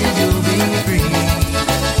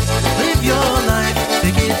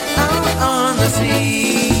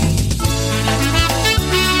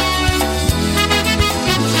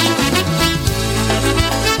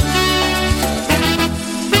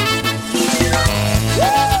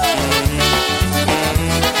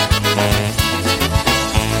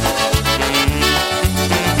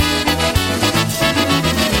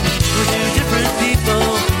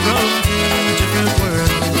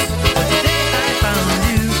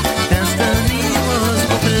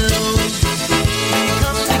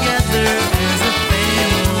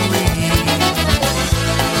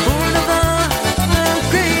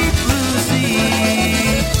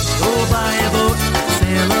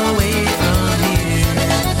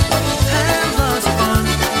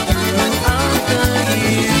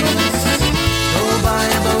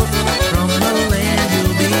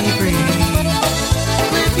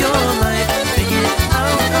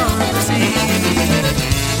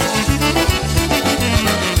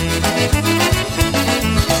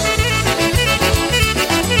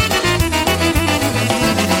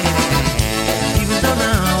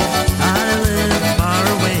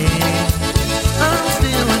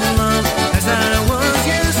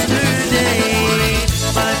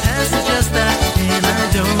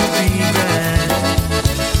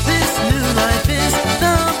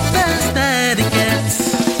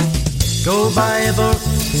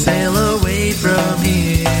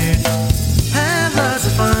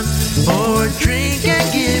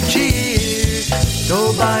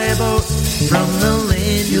 From the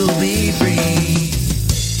land you'll be free.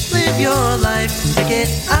 Live your life, take it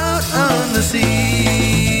out on the sea.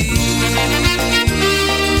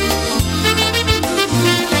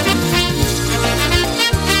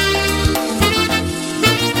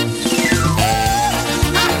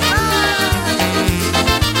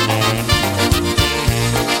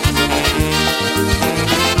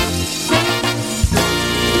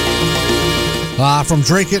 From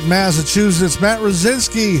Dracut, Massachusetts, Matt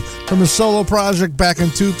Rosinski from his solo project back in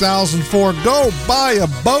 2004, Go Buy a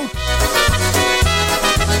Boat.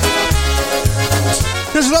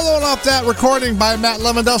 Here's another one off that recording by Matt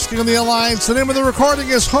Lewandowski on the Alliance. The name of the recording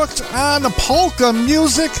is Hooked on Polka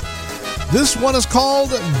Music. This one is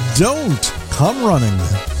called Don't Come Running.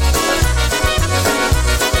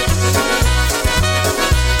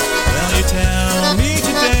 Well, you tell me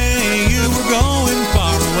today you were going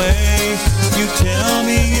far away. You tell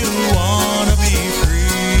me you wanna be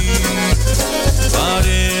free. But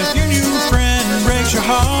if your new friend breaks your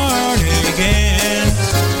heart again,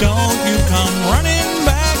 don't you come running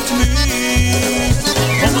back to me.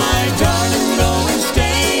 Oh my darling, go and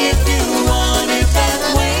stay if you want it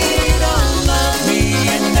that way. Don't love me,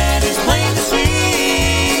 and that is plain to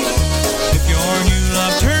see. If your new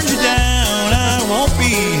love turns you down, I won't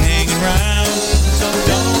be hanging round. So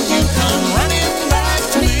don't you come running back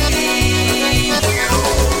to me.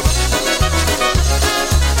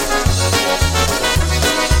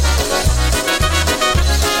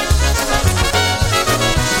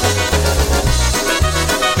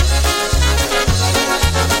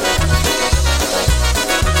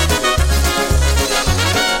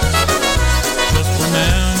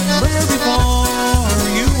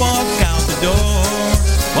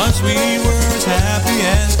 Once we were as happy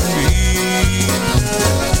as can be.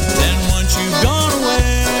 Then once you've gone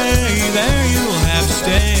away, there you'll have to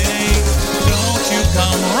stay. Don't you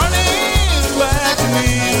come running back to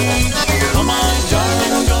me. Oh my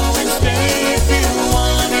darling, go and stay if you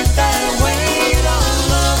want it that way. Don't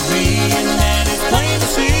love me, and that is plain to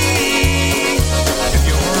see. If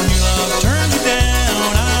your new love turns you down,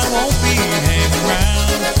 I won't be hanging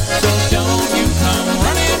around. So don't you come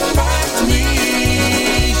running back to me.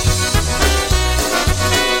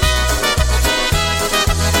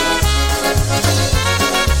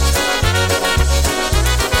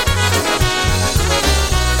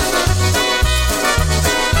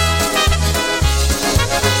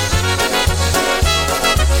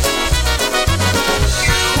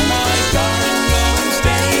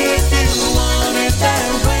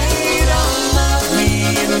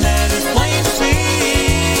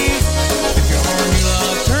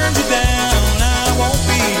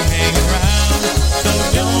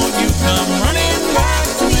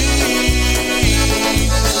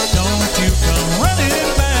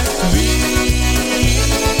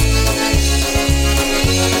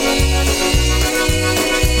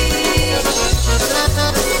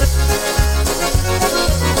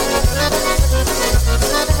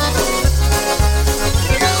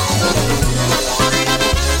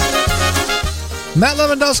 Matt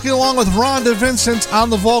Lewandowski along with Rhonda Vincent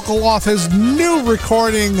on the vocal off his new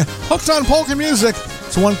recording, Hooked on Polka Music.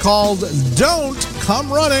 It's one called Don't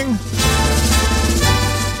Come Running.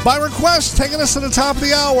 By request, taking us to the top of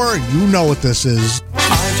the hour, you know what this is.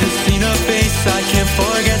 I just seen her face, I can't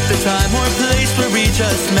forget the time or place where we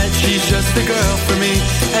just met. She's just the girl for me,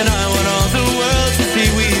 and I want all the world to see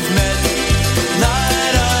we've met.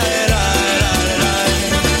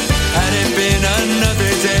 Had it been another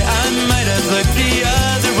day, I might have looked the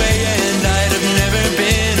other way, and I'd have never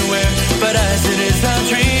been aware. But as it is, I'll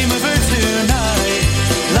dream of her tonight.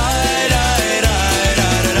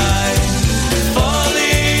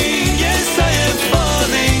 Falling, yes I am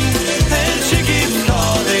falling, and she keeps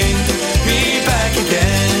calling me back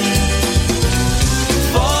again.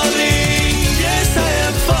 Falling, yes I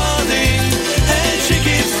am falling, and she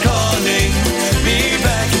keeps calling me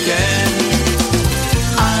back again.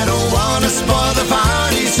 I don't wanna spoil the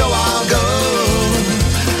party, so I'll go.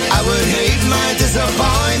 I would hate my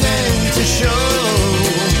disappointment to show.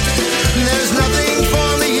 There's nothing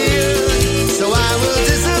for me here, so I will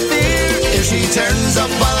disappear. If she turns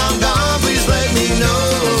up while I'm gone, please let me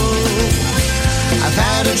know. I've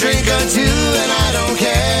had a drink or two and I don't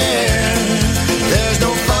care. There's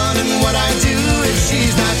no fun in what I do if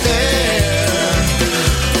she's not there.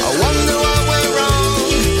 I wonder what went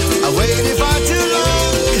wrong. I waited far too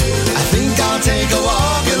long. I think I'll take a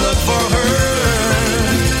walk and look for her.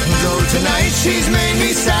 Though tonight she's made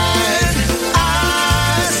me sad,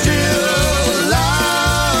 I still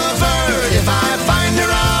love her. If I find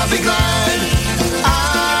her, I'll be glad.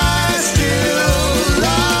 I still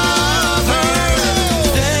love her.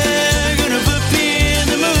 They're gonna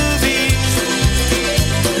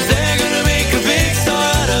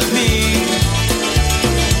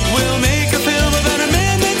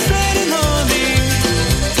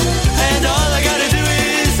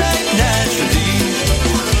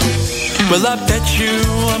Well, I bet you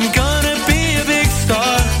I'm gonna be a big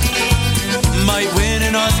star. Might win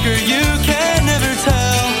an Oscar, you can never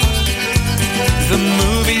tell. The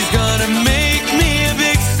movie's gonna make me a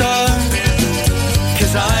big star,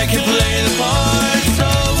 'cause I can play the part so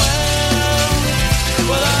well.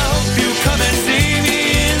 Well, I hope you come and see me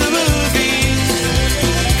in the movies,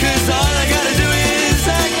 'cause all I gotta do is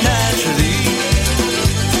act naturally.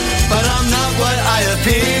 But I'm not what I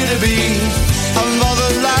appear to be. Of all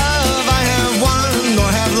the love I have won or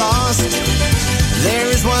have lost, there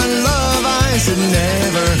is one love I should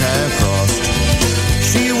never have crossed.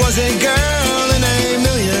 She was a girl in a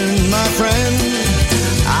million, my friend.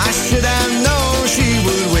 I should have known she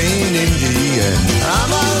would win in the end.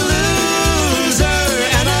 I'm a loser,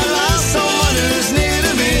 and I lost someone who's near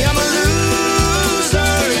to me. I'm a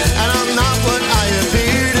loser, and I'm not what I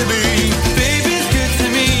appear to be. Baby's good to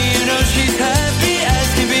me, you know she's happy as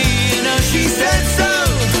can be, you know she said so.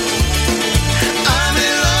 I'm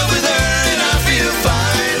in love with her, and I feel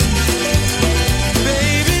fine.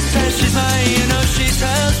 Baby says she's mine, you know she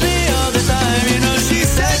tells me all the time, you know she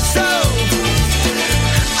said so.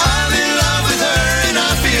 I'm in love with her and I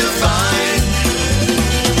feel fine.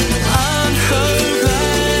 I'm so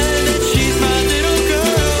glad that she's my little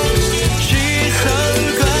girl. She's so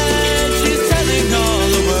glad she's telling all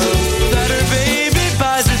the world that her baby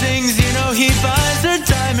buys her things, you know he buys her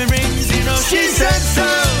diamond rings, you know she said so.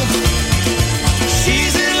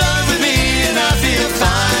 She's in love with me and I feel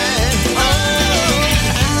fine. Oh.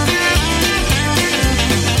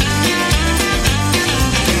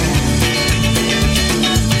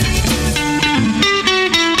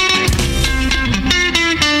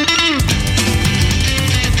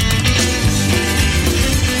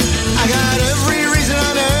 I got every reason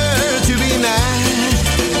on earth to be mad,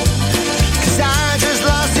 'cause I just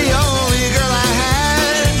lost the only girl I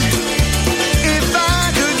had. If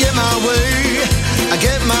I could get my way, I'd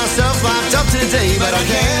get myself locked up today, but I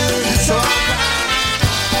can't, so I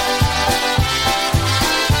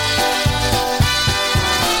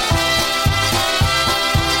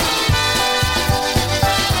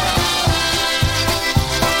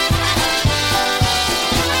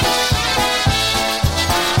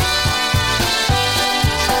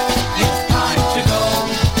It's time to go.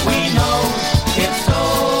 We know it's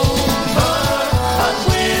over, but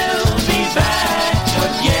we'll be back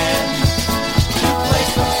again to play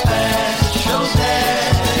some special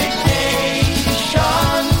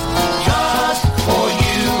dedication just for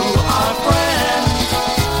you, our friends.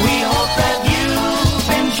 We hope that you've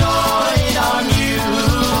enjoyed our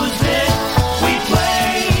music. We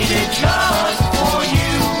played it just for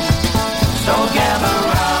you, so gather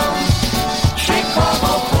round.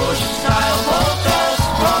 Chicago push style polkas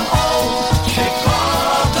from old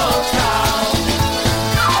Chicago town.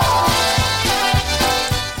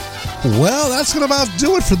 Well, that's going to about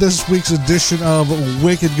do it for this week's edition of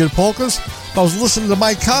Wicked Good Polkas. I was listening to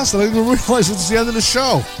Mike Costa, I didn't even realize it's the end of the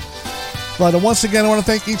show. But once again, I want to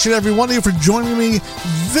thank each and every one of you for joining me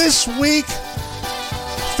this week.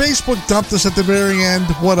 Facebook dumped us at the very end.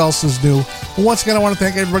 What else is new? Once again, I want to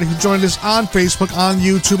thank everybody who joined us on Facebook, on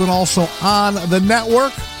YouTube, and also on the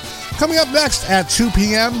network. Coming up next at 2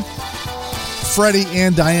 p.m., Freddie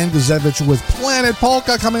and Diane Gazevich with Planet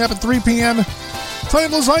Polka. Coming up at 3 p.m., Tony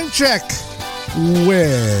Blazonczyk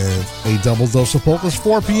with a double dose of polkas.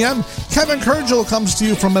 4 p.m., Kevin Kurgel comes to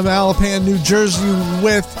you from Malapan, New Jersey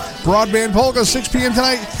with Broadband Polkas. 6 p.m.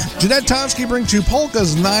 tonight, Jeanette Tonsky brings you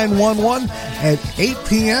Polkas 911 at 8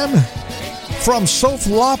 p.m. from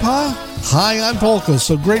Soflapa, High on Polkas.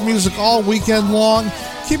 So great music all weekend long.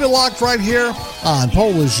 Keep it locked right here on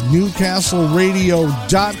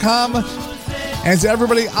PolishNewcastleRadio.com. And to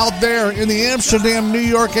everybody out there in the Amsterdam, New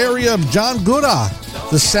York area, John Guda,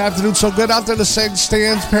 this afternoon, so good out there to St.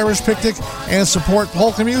 Stan's Parish Picnic and support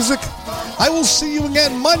polka music. I will see you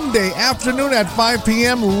again Monday afternoon at 5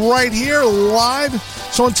 p.m. right here live.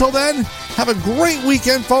 So until then, have a great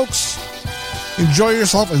weekend, folks. Enjoy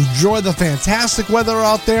yourself. Enjoy the fantastic weather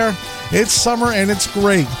out there. It's summer and it's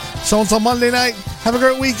great. So until Monday night, have a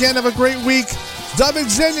great weekend. Have a great week. Dub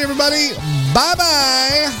Zen, everybody.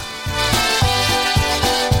 Bye-bye.